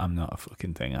 but I'm not a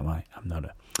fucking thing, am I? I'm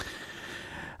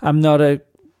not a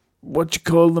what you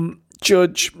call them,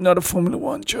 judge, not a Formula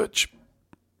One judge.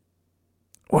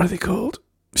 What are they called?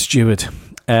 Steward.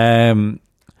 Chad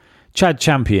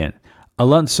Champion.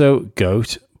 Alonso,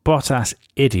 goat. Bottas,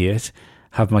 idiot.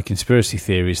 Have my conspiracy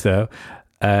theories, though.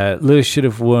 Lewis should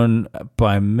have won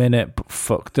by a minute, but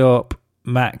fucked up.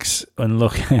 Max,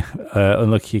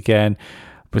 unlucky again.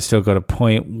 but still got a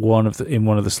point. In one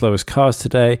of the slowest cars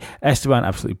today. Esteban,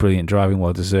 absolutely brilliant driving,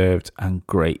 well deserved, and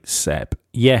great Seb.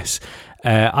 Yes,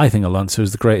 I think Alonso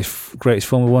is the greatest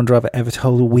Formula 1 driver ever to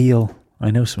hold a wheel. I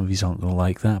know some of you aren't going to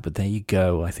like that, but there you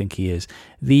go. I think he is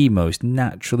the most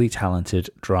naturally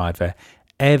talented driver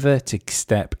ever to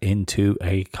step into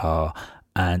a car,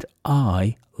 and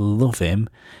I love him,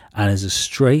 and as a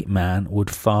straight man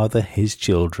would father his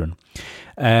children.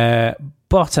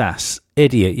 Bottas,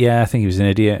 idiot. Yeah, I think he was an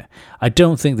idiot. I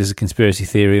don't think there's a conspiracy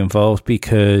theory involved,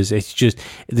 because it's just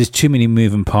there's too many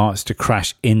moving parts to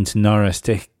crash into Norris,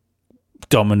 to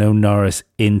domino Norris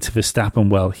into Verstappen.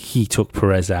 Well, he took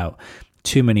Perez out.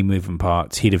 Too many moving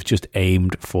parts. He'd have just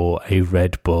aimed for a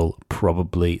Red Bull,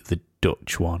 probably the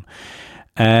Dutch one.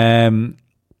 But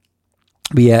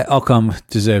yeah, Ocon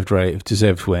deserved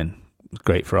win.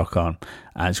 Great for Ocon,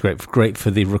 and it's great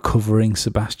for the recovering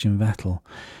Sebastian Vettel.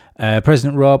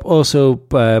 President Rob, also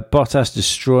Bottas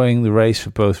destroying the race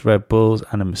for both Red Bulls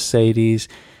and a Mercedes.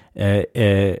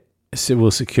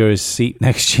 Will secure his seat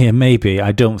next year, maybe.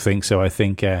 I don't think so. I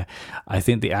think the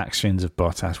actions of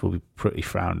Bottas will be pretty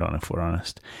frowned on, if we're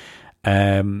honest.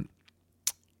 Darren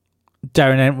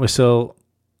Entwistle,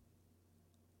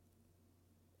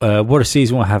 what a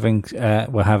season we're having.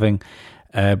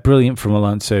 Brilliant from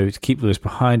Alonso to keep Lewis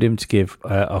behind him, to give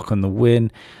Ocon the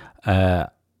win. I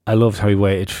loved how he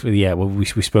waited for we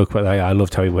spoke about that. I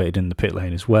loved how he waited in the pit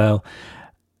lane as well.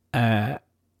 And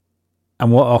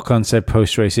what Ocon said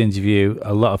post-race interview,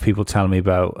 a lot of people telling me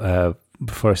about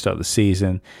before I start the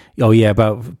season. Oh yeah,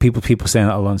 about people saying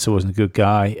that Alonso wasn't a good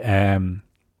guy.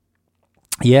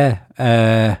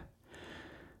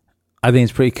 I think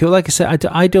it's pretty cool. Like I said,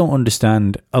 I don't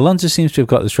understand. Alonso seems to have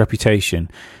got this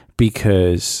reputation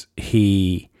because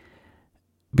because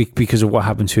of what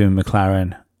happened to him in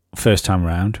McLaren first time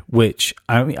around. Which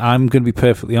I'm going to be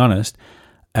perfectly honest.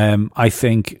 I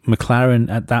think McLaren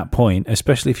at that point,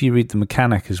 especially if you read the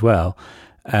mechanic as well,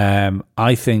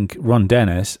 I think Ron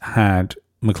Dennis had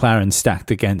McLaren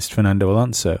stacked against Fernando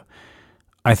Alonso.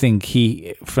 I think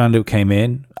Fernando came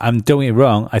in, and don't get me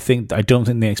wrong, I don't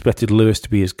think they expected Lewis to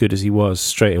be as good as he was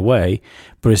straight away,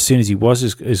 but as soon as he was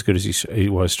as good as he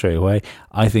was straight away,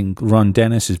 I think Ron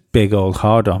Dennis's big old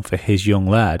hard-on for his young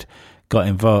lad got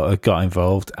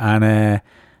involved, and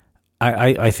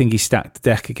I think he stacked the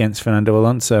deck against Fernando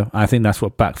Alonso. I think that's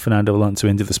what backed Fernando Alonso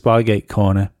into the Spygate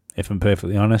corner, if I'm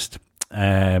perfectly honest.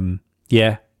 I don't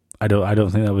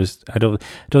think it was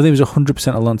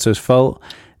 100% Alonso's fault.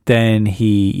 Then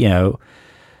he,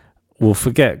 we'll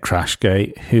forget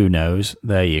Crashgate. Who knows?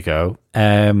 There you go.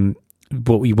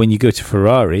 But when you go to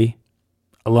Ferrari,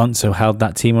 Alonso held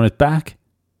that team on his back.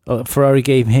 Ferrari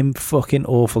gave him fucking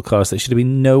awful cars that should have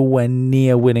been nowhere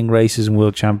near winning races and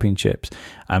world championships,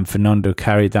 and Fernando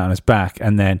carried that on his back.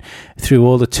 And then through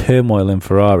all the turmoil in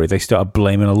Ferrari, they started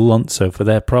blaming Alonso for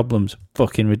their problems.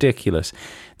 Fucking ridiculous.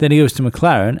 Then he goes to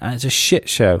McLaren and it's a shit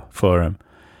show for him.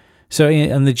 So,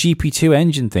 and the GP2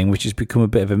 engine thing, which has become a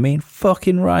bit of a meme,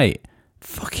 fucking right,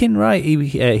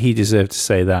 he deserved to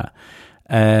say that.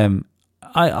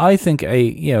 I think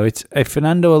it's a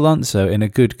Fernando Alonso in a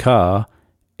good car.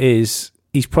 He's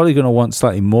probably going to want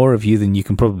slightly more of you than you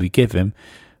can probably give him,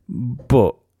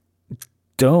 but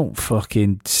don't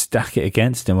fucking stack it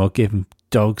against him or give him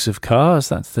dogs of cars.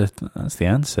 That's the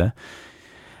answer.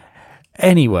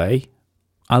 Anyway,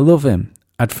 I love him.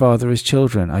 I'd father his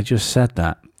children. I just said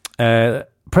that.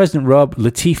 President Rob,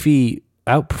 Latifi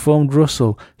outperformed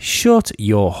Russell. Shut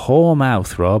your whore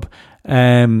mouth, Rob.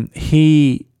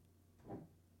 He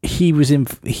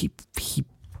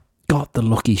got the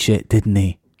lucky shit, didn't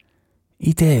he?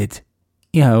 He did,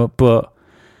 but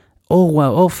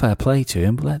all fair play to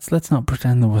him. But let's not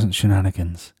pretend there wasn't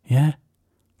shenanigans. Yeah,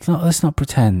 let's not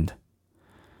pretend.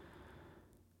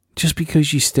 Just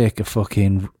because you stick a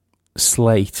fucking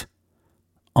slate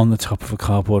on the top of a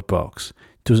cardboard box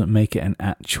doesn't make it an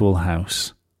actual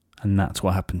house, and that's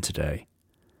what happened today.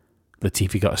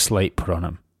 Latifi got a slate put on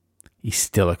him. He's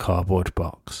still a cardboard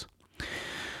box.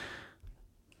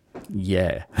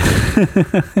 Yeah.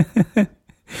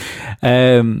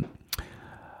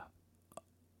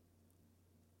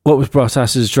 What was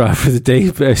Bottas's driver of the day?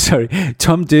 Sorry,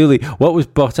 Tom Dooley. What was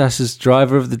Bottas's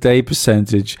driver of the day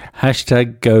percentage?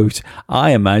 #GOAT. I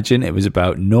imagine it was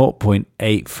about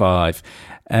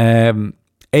 0.85.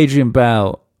 Adrian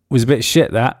Bell was a bit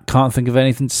shit. That can't think of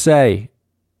anything to say.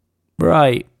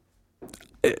 Right.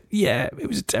 Yeah, it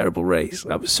was a terrible race.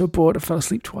 I was so bored I fell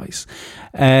asleep twice.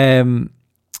 Kevin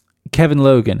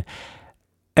Logan.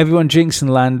 Everyone jinxing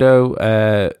Lando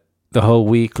the whole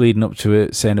week leading up to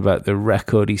it, saying about the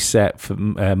record he set for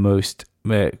most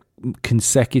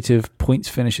consecutive points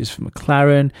finishes for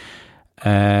McLaren. He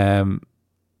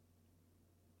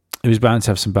was bound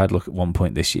to have some bad luck at one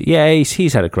point this year. Yeah,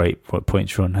 he's had a great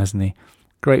points run, hasn't he?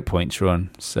 Great points run.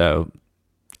 So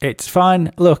it's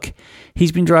fine. Look,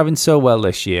 he's been driving so well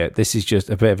this year. This is just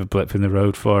a bit of a blip in the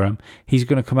road for him. He's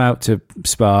going to come out to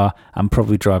Spa and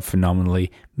probably drive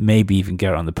phenomenally. Maybe even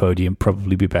get on the podium.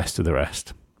 Probably be best of the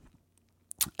rest.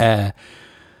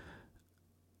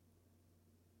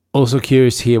 Also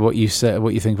curious to hear what you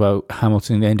think about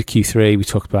Hamilton at the end of Q3. We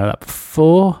talked about that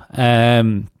before.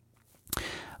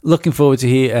 Looking forward to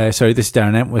hear. This is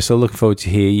Darren Entwistle. So looking forward to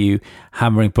hear you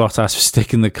hammering Bottas for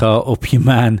sticking the car up your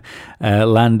man,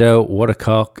 Lando. What a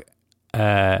cock!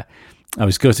 I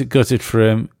was gutted for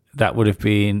him. That would have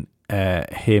been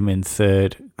him in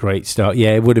third. Great start.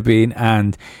 Yeah, it would have been.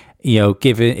 And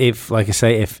given if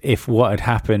what had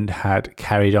happened had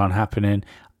carried on happening,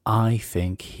 I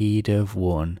think he'd have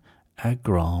won a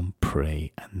Grand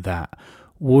Prix, and that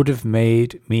would have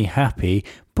made me happy,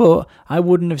 but I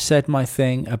wouldn't have said my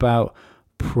thing about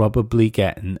probably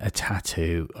getting a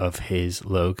tattoo of his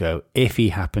logo if he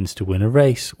happens to win a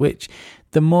race, which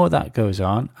the more that goes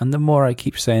on and the more I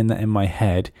keep saying that in my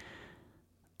head,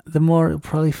 the more it'll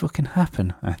probably fucking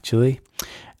happen, actually.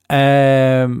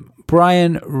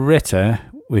 Brian Ritter,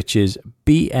 which is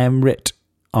BM Rit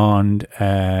on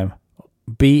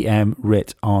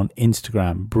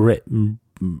Instagram.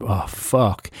 Oh,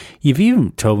 fuck. You've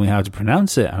even told me how to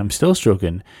pronounce it, and I'm still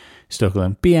struggling.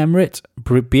 BM Rit.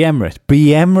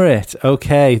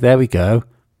 Okay, there we go.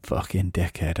 Fucking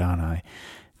dickhead, aren't I?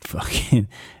 Fucking,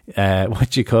 what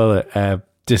do you call it?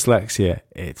 Dyslexia.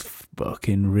 It's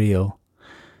fucking real.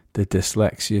 The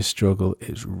dyslexia struggle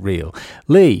is real.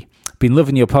 Lee, been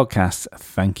loving your podcast.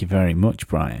 Thank you very much,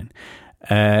 Brian.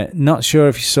 Not sure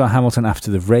if you saw Hamilton after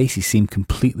the race. He seemed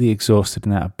completely exhausted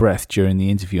and out of breath during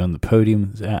the interview on the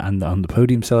podium and on the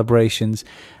podium celebrations,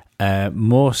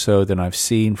 more so than I've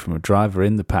seen from a driver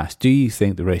in the past. Do you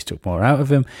think the race took more out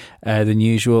of him than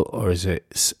usual, or is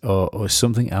it or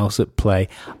something else at play?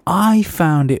 I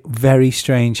found it very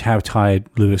strange how tired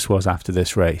Lewis was after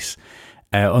this race.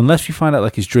 Unless we find out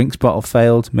like his drinks bottle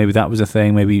failed, maybe that was a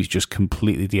thing, maybe he was just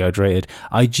completely dehydrated.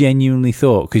 I genuinely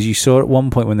thought, because you saw at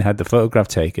one point when they had the photograph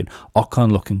taken,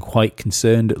 Ocon looking quite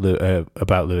concerned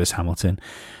about Lewis Hamilton.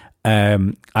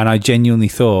 And I genuinely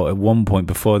thought at one point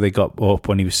before they got up,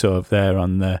 when he was sort of there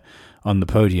on the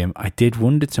podium, I did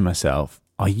wonder to myself,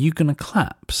 are you going to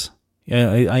collapse?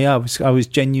 Yeah, I was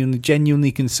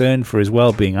genuinely concerned for his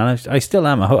well-being, and I still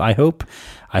am. I hope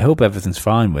everything's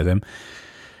fine with him.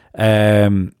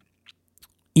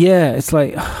 It's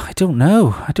like, I don't know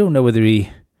whether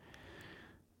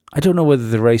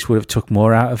the race would have took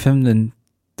more out of him than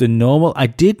normal. I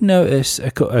did notice a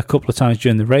couple of times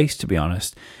during the race, to be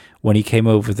honest, when he came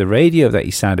over the radio, that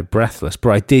he sounded breathless, but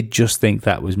I did just think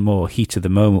that was more heat of the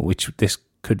moment, which this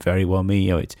could very well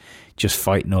mean, it's just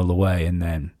fighting all the way, and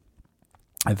then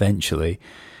eventually,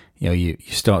 you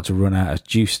start to run out of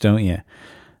juice, don't you?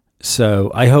 So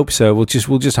I hope so. We'll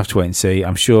just have to wait and see.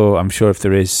 I'm sure if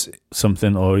there is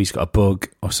something, or he's got a bug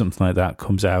or something like that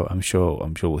comes out, I'm sure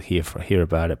we'll hear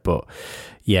about it. But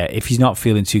yeah, if he's not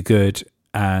feeling too good,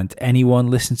 and anyone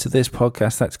listens to this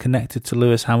podcast that's connected to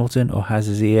Lewis Hamilton or has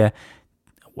his ear,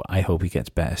 I hope he gets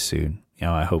better soon.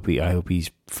 I hope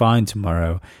he's fine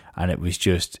tomorrow. And it was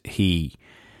just he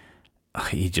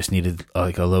just needed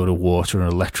like a load of water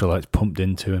and electrolytes pumped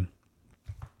into him.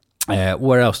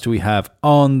 Where else do we have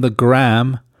on the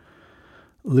gram?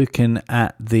 Looking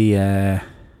at the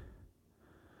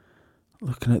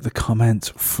comments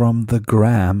from the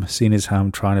gram, seeing as how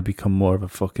I'm trying to become more of a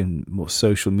more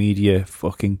social media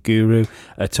fucking guru.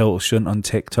 A total shunt on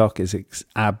TikTok is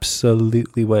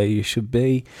absolutely where you should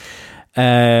be.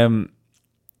 Bajala,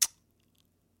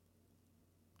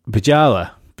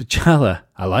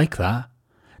 I like that.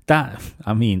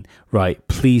 Right,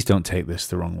 please don't take this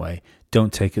the wrong way.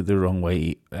 Don't take it the wrong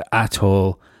way at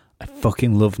all. I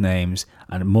fucking love names,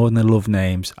 and more than I love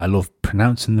names, I love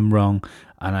pronouncing them wrong,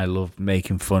 and I love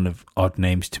making fun of odd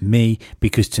names to me,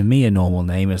 because to me a normal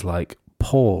name is like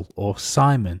Paul or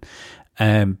Simon,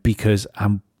 because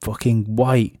I'm fucking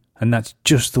white, and that's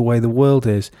just the way the world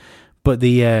is. But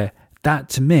that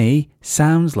to me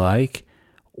sounds like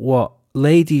what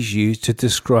ladies use to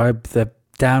describe the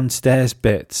downstairs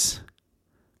bits,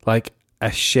 like a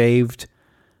shaved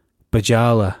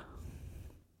Bajala.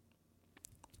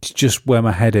 It's just where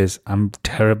my head is. I'm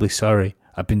terribly sorry.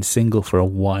 I've been single for a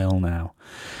while now.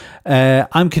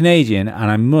 I'm Canadian, and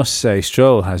I must say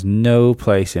Stroll has no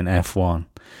place in F1.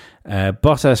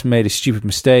 Bottas made a stupid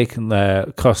mistake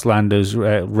and cost Lando's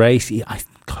race.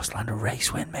 Cost Lando a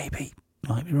race win, maybe.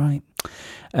 might be right.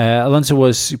 Alonso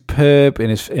was superb in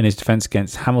his defense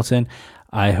against Hamilton.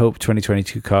 I hope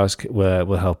 2022 cars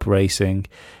will help racing.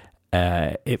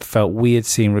 It felt weird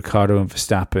seeing Ricciardo and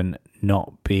Verstappen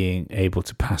not being able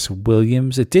to pass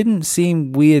Williams. It didn't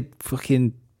seem weird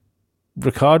fucking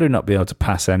Ricciardo not being able to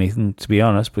pass anything, to be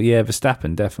honest. But yeah,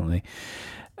 Verstappen, definitely.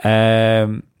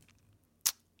 And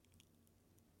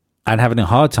having a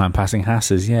hard time passing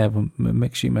Haas's. Yeah,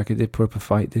 Mick Schumacher did put up a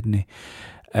fight, didn't he?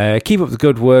 Keep up the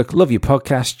good work. Love your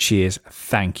podcast. Cheers.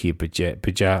 Thank you,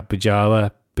 Bajala.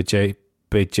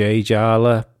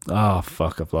 Oh,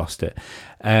 fuck, I've lost it.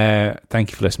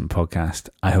 Thank you for listening to the podcast.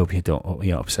 I hope you're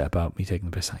not upset about me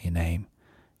taking the piss out of your name.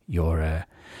 Your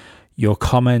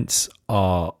comments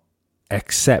are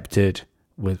accepted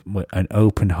with an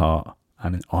open heart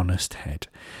and an honest head.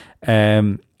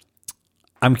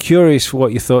 I'm curious for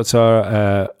what your thoughts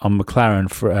are on McLaren,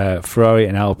 Ferrari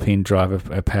and Alpine driver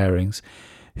pairings.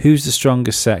 Who's the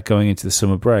strongest set going into the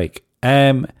summer break?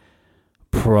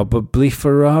 Probably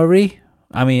Ferrari.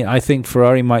 I mean, I think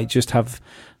Ferrari might just have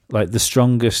like the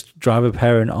strongest driver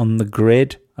pairing on the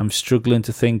grid. I'm struggling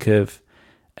to think of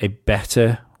a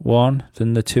better one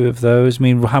than the two of those. I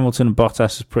mean, Hamilton and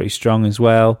Bottas is pretty strong as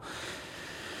well.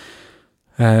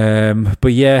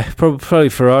 But yeah, probably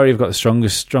Ferrari have got the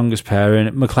strongest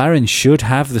pairing. McLaren should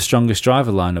have the strongest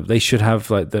driver lineup. They should have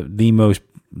like the most,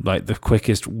 like the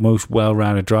quickest, most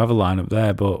well-rounded driver lineup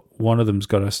there, but one of them's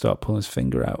got to start pulling his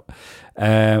finger out.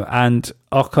 And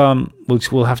Ocon,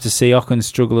 we'll have to see. Ocon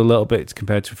struggle a little bit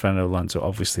compared to Fernando Alonso.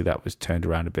 Obviously, that was turned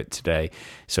around a bit today,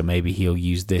 so maybe he'll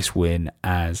use this win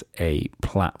as a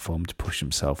platform to push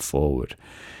himself forward.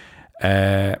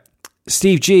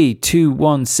 Steve G,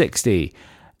 2160.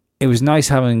 It was nice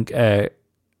having a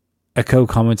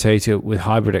co-commentator with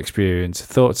hybrid experience.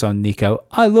 Thoughts on Nico?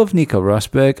 I love Nico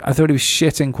Rosberg. I thought he was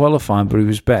shit in qualifying, but he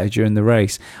was better during the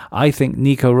race. I think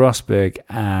Nico Rosberg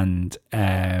and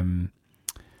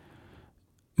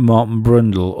Martin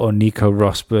Brundle, or Nico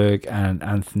Rosberg and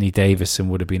Anthony Davison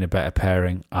would have been a better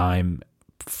pairing. I'm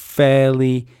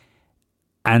fairly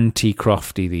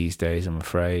anti-Crofty these days, I'm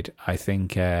afraid. I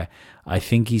think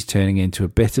he's turning into a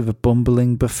bit of a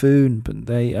bumbling buffoon. But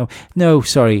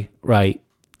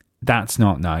that's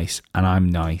not nice, and I'm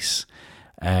nice.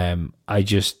 I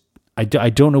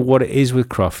don't know what it is with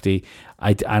Crofty.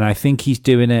 I think he's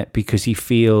doing it because he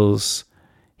feels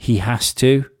he has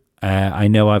to. I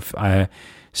know I've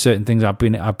certain things I've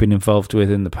been involved with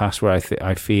in the past where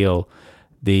I feel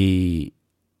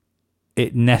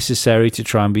it necessary to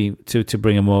try and be to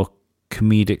bring a more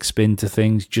comedic spin to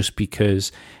things, just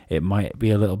because it might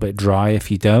be a little bit dry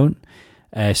if you don't.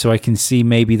 So I can see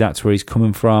maybe that's where he's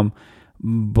coming from.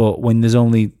 But when there's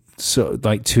only sort of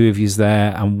like two of you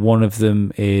there, and one of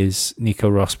them is Nico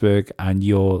Rosberg, and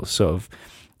you're sort of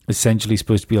essentially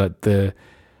supposed to be like the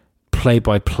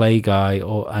play-by-play guy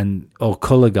or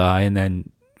color guy, and then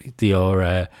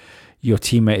your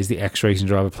teammate is the X-Racing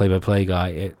driver play-by-play guy.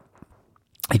 It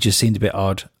just seemed a bit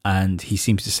odd, and he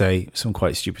seems to say some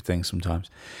quite stupid things sometimes.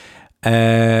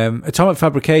 Atomic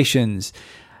Fabrications.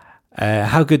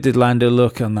 How good did Lando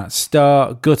look on that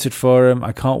start? Gutted for him.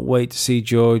 I can't wait to see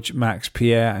George, Max,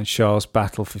 Pierre and Charles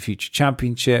battle for future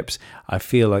championships. I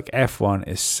feel like F1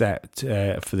 is set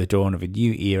for the dawn of a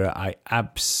new era. I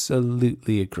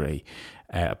absolutely agree.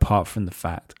 Apart from the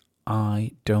fact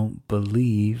I don't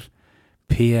believe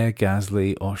Pierre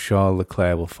Gasly or Charles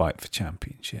Leclerc will fight for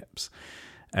championships.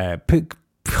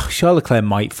 Charles Leclerc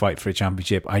might fight for a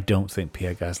championship. I don't think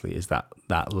Pierre Gasly is that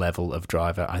level of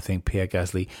driver. I think Pierre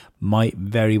Gasly might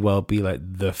very well be like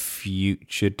the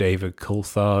future David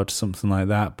Coulthard, something like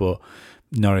that, but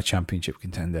not a championship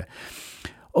contender.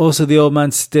 Also, the old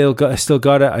man still got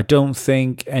it. I don't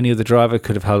think any other driver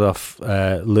could have held off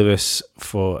Lewis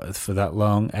for that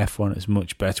long. F1 is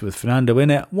much better with Fernando in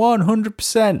it,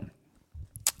 100%.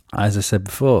 As I said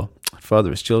before,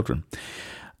 father is children.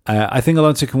 I think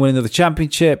Alonso can win another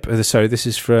championship. Sorry, this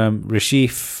is from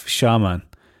Rashif Shaman.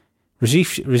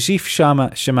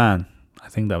 Shaman. I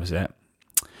think that was it.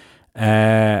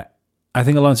 I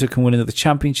think Alonso can win another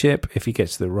championship if he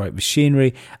gets the right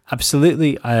machinery.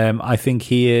 Absolutely. I think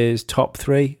he is top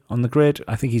 3 on the grid.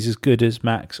 I think he's as good as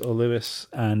Max or Lewis.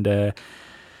 And I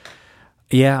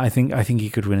think he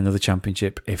could win another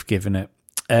championship if given it.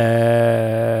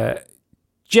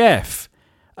 Jeff.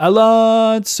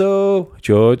 Alonso,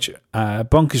 George,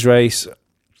 bonkers race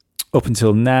up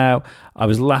until now. I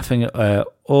was laughing at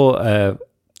all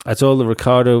the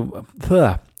Ricciardo.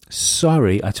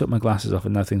 Sorry, I took my glasses off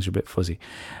and now things are a bit fuzzy.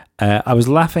 I was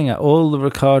laughing at all the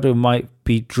Ricciardo might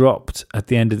be dropped at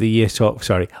the end of the year talk.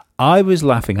 Sorry, I was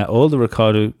laughing at all the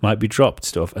Ricciardo might be dropped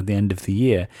stuff at the end of the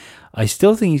year. I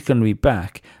still think he's going to be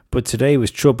back, but today was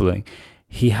troubling.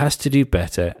 He has to do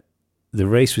better. The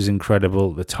race was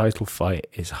incredible. The title fight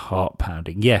is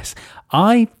heart-pounding. Yes,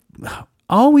 are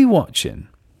we watching,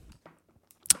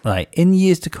 like, in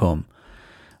years to come,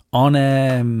 on,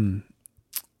 the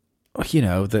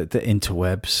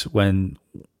interwebs, when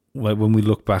we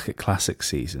look back at classic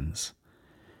seasons,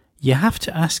 you have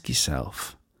to ask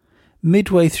yourself,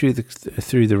 midway through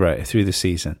the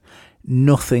season,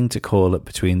 nothing to call it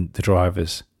between the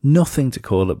drivers, nothing to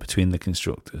call it between the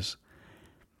constructors.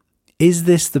 Is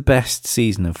this the best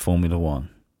season of Formula One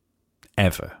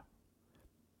ever?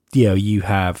 You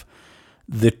have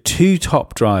the two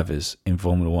top drivers in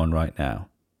Formula One right now.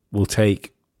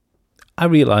 I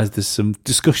realise there's some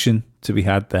discussion to be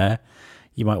had there.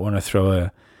 You might want to throw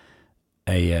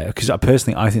because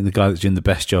personally I think the guy that's doing the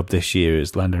best job this year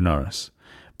is Lando Norris.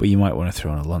 But you might want to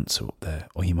throw an Alonso up there,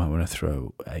 or you might want to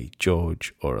throw a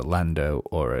George or a Lando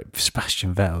or a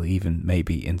Sebastian Vettel even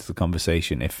maybe into the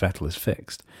conversation if Vettel is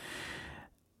fixed.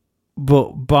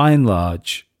 But by and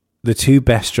large, the two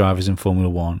best drivers in Formula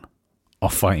One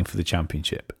are fighting for the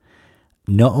championship.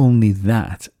 Not only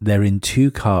that, they're in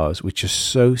two cars which are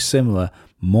so similar,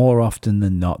 more often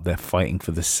than not, they're fighting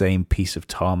for the same piece of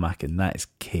tarmac, and that is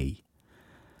key.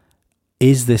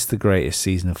 Is this the greatest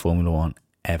season of Formula One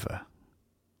ever?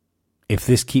 If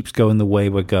this keeps going the way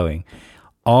we're going,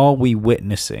 are we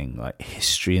witnessing like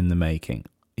history in the making?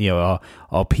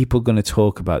 Are people going to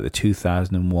talk about the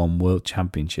 2001 World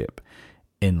Championship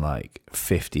in like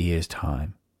 50 years'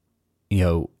 time?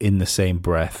 In the same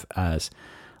breath as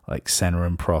like Senna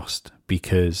and Prost,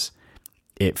 because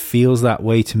it feels that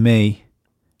way to me,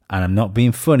 and I'm not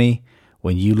being funny.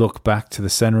 When you look back to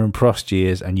the Senna and Prost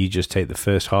years and you just take the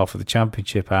first half of the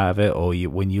championship out of it, or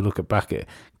when you look back at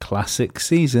classic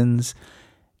seasons,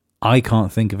 I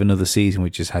can't think of another season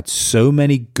which has had so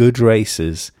many good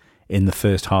races in the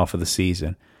first half of the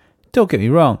season. Don't get me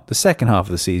wrong, the second half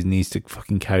of the season needs to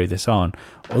fucking carry this on.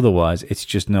 Otherwise,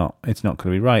 it's not going to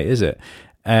be right, is it?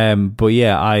 But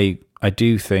yeah, I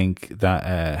do think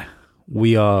that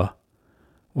we're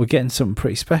getting something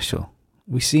pretty special.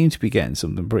 We seem to be getting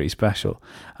something pretty special.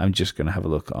 I'm just going to have a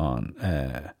look on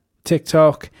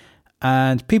TikTok,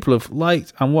 and people have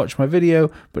liked and watched my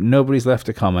video, but nobody's left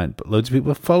a comment. But loads of people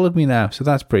have followed me now, so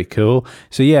that's pretty cool.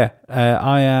 So yeah,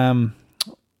 I am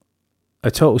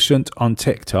a total shunt on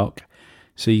TikTok,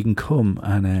 so you can come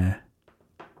and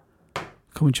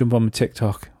jump on my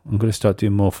TikTok. I'm going to start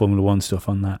doing more Formula One stuff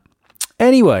on that.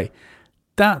 Anyway,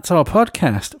 that's our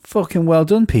podcast. Fucking well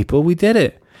done, people. We did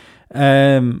it.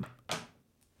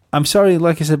 I'm sorry,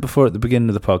 like I said before at the beginning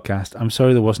of the podcast, I'm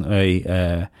sorry there wasn't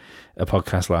a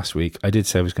podcast last week. I did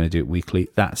say I was going to do it weekly.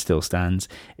 That still stands.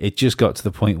 It just got to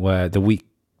the point where the week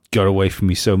got away from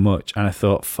me so much, and I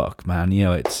thought, fuck, man,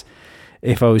 it's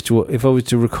if I was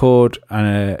to record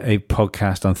a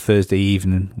podcast on Thursday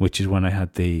evening, which is when I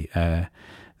had the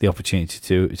opportunity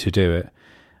to do it,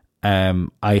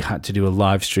 I had to do a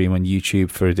live stream on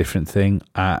YouTube for a different thing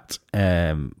at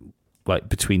like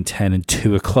between 10 and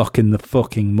 2 o'clock in the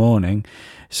fucking morning.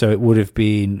 So it would have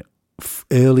been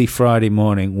early Friday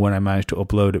morning when I managed to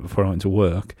upload it before I went to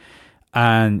work.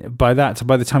 And by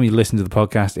the time you listen to the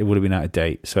podcast, it would have been out of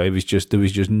date. So there was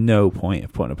just no point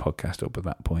of putting a podcast up at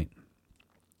that point.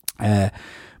 But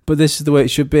this is the way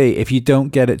it should be. If you don't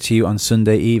get it to you on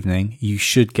Sunday evening, you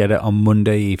should get it on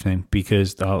Monday evening,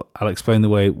 because I'll explain the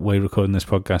way recording this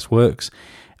podcast works.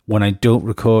 When I don't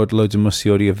record loads of musty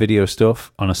audio video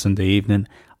stuff on a Sunday evening,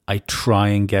 I try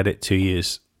and get it to you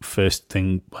first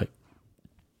thing. Like,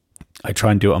 I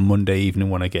try and do it on Monday evening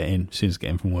when I get in, as soon as I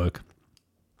get in from work.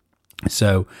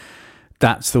 So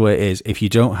that's the way it is. If you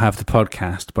don't have the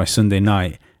podcast by Sunday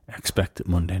night, expect it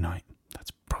Monday night.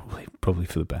 That's probably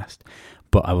for the best.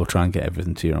 But I will try and get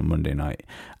everything to you on Monday night.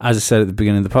 As I said at the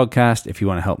beginning of the podcast, if you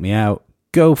want to help me out,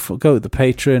 go to the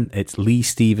Patreon. It's Lee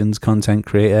Stevens, content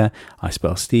creator. I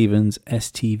spell Stevens,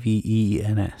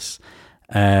 Steven's,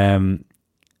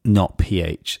 not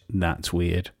PH. That's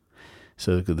weird.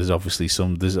 So there's obviously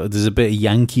there's a bit of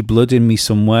Yankee blood in me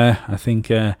somewhere. I think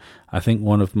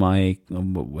one of my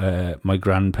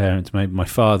grandparents, my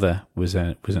father was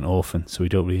an orphan, so we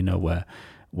don't really know where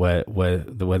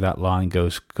that line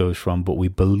goes from. But we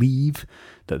believe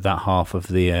that half of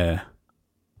the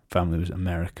family was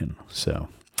American. So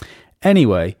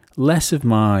anyway, less of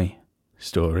my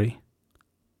story.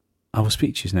 I will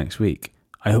speak to you next week.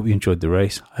 I hope you enjoyed the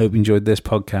race. I hope you enjoyed this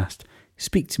podcast.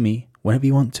 Speak to me whenever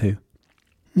you want to.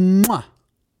 Mwah.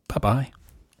 Bye-bye.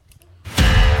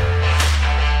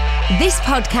 This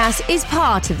podcast is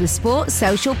part of the Sports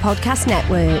Social Podcast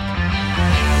Network.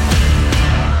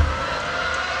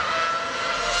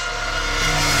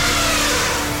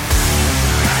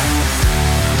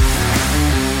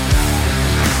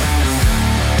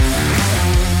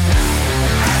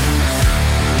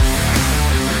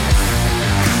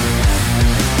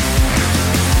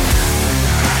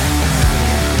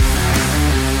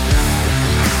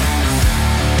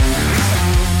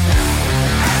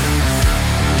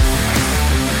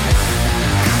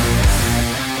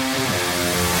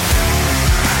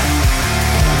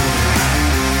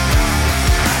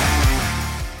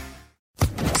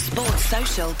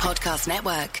 Social Podcast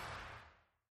Network.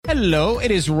 Hello,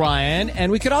 it is Ryan, and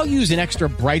we could all use an extra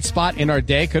bright spot in our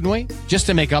day, couldn't we? Just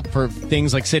to make up for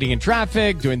things like sitting in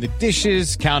traffic, doing the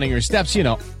dishes, counting your steps, you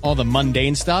know, all the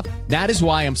mundane stuff. That is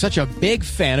why I'm such a big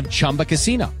fan of Chumba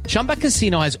Casino. Chumba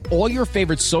Casino has all your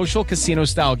favorite social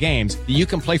casino-style games that you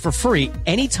can play for free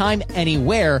anytime,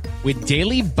 anywhere with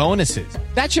daily bonuses.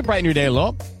 That should brighten your day a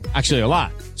little. Actually, a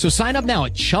lot. So sign up now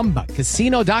at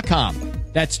ChumbaCasino.com.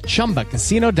 That's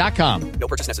ChumbaCasino.com. No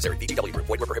purchase necessary. VGW Group.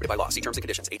 Void where prohibited by law. See terms and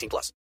conditions. 18+.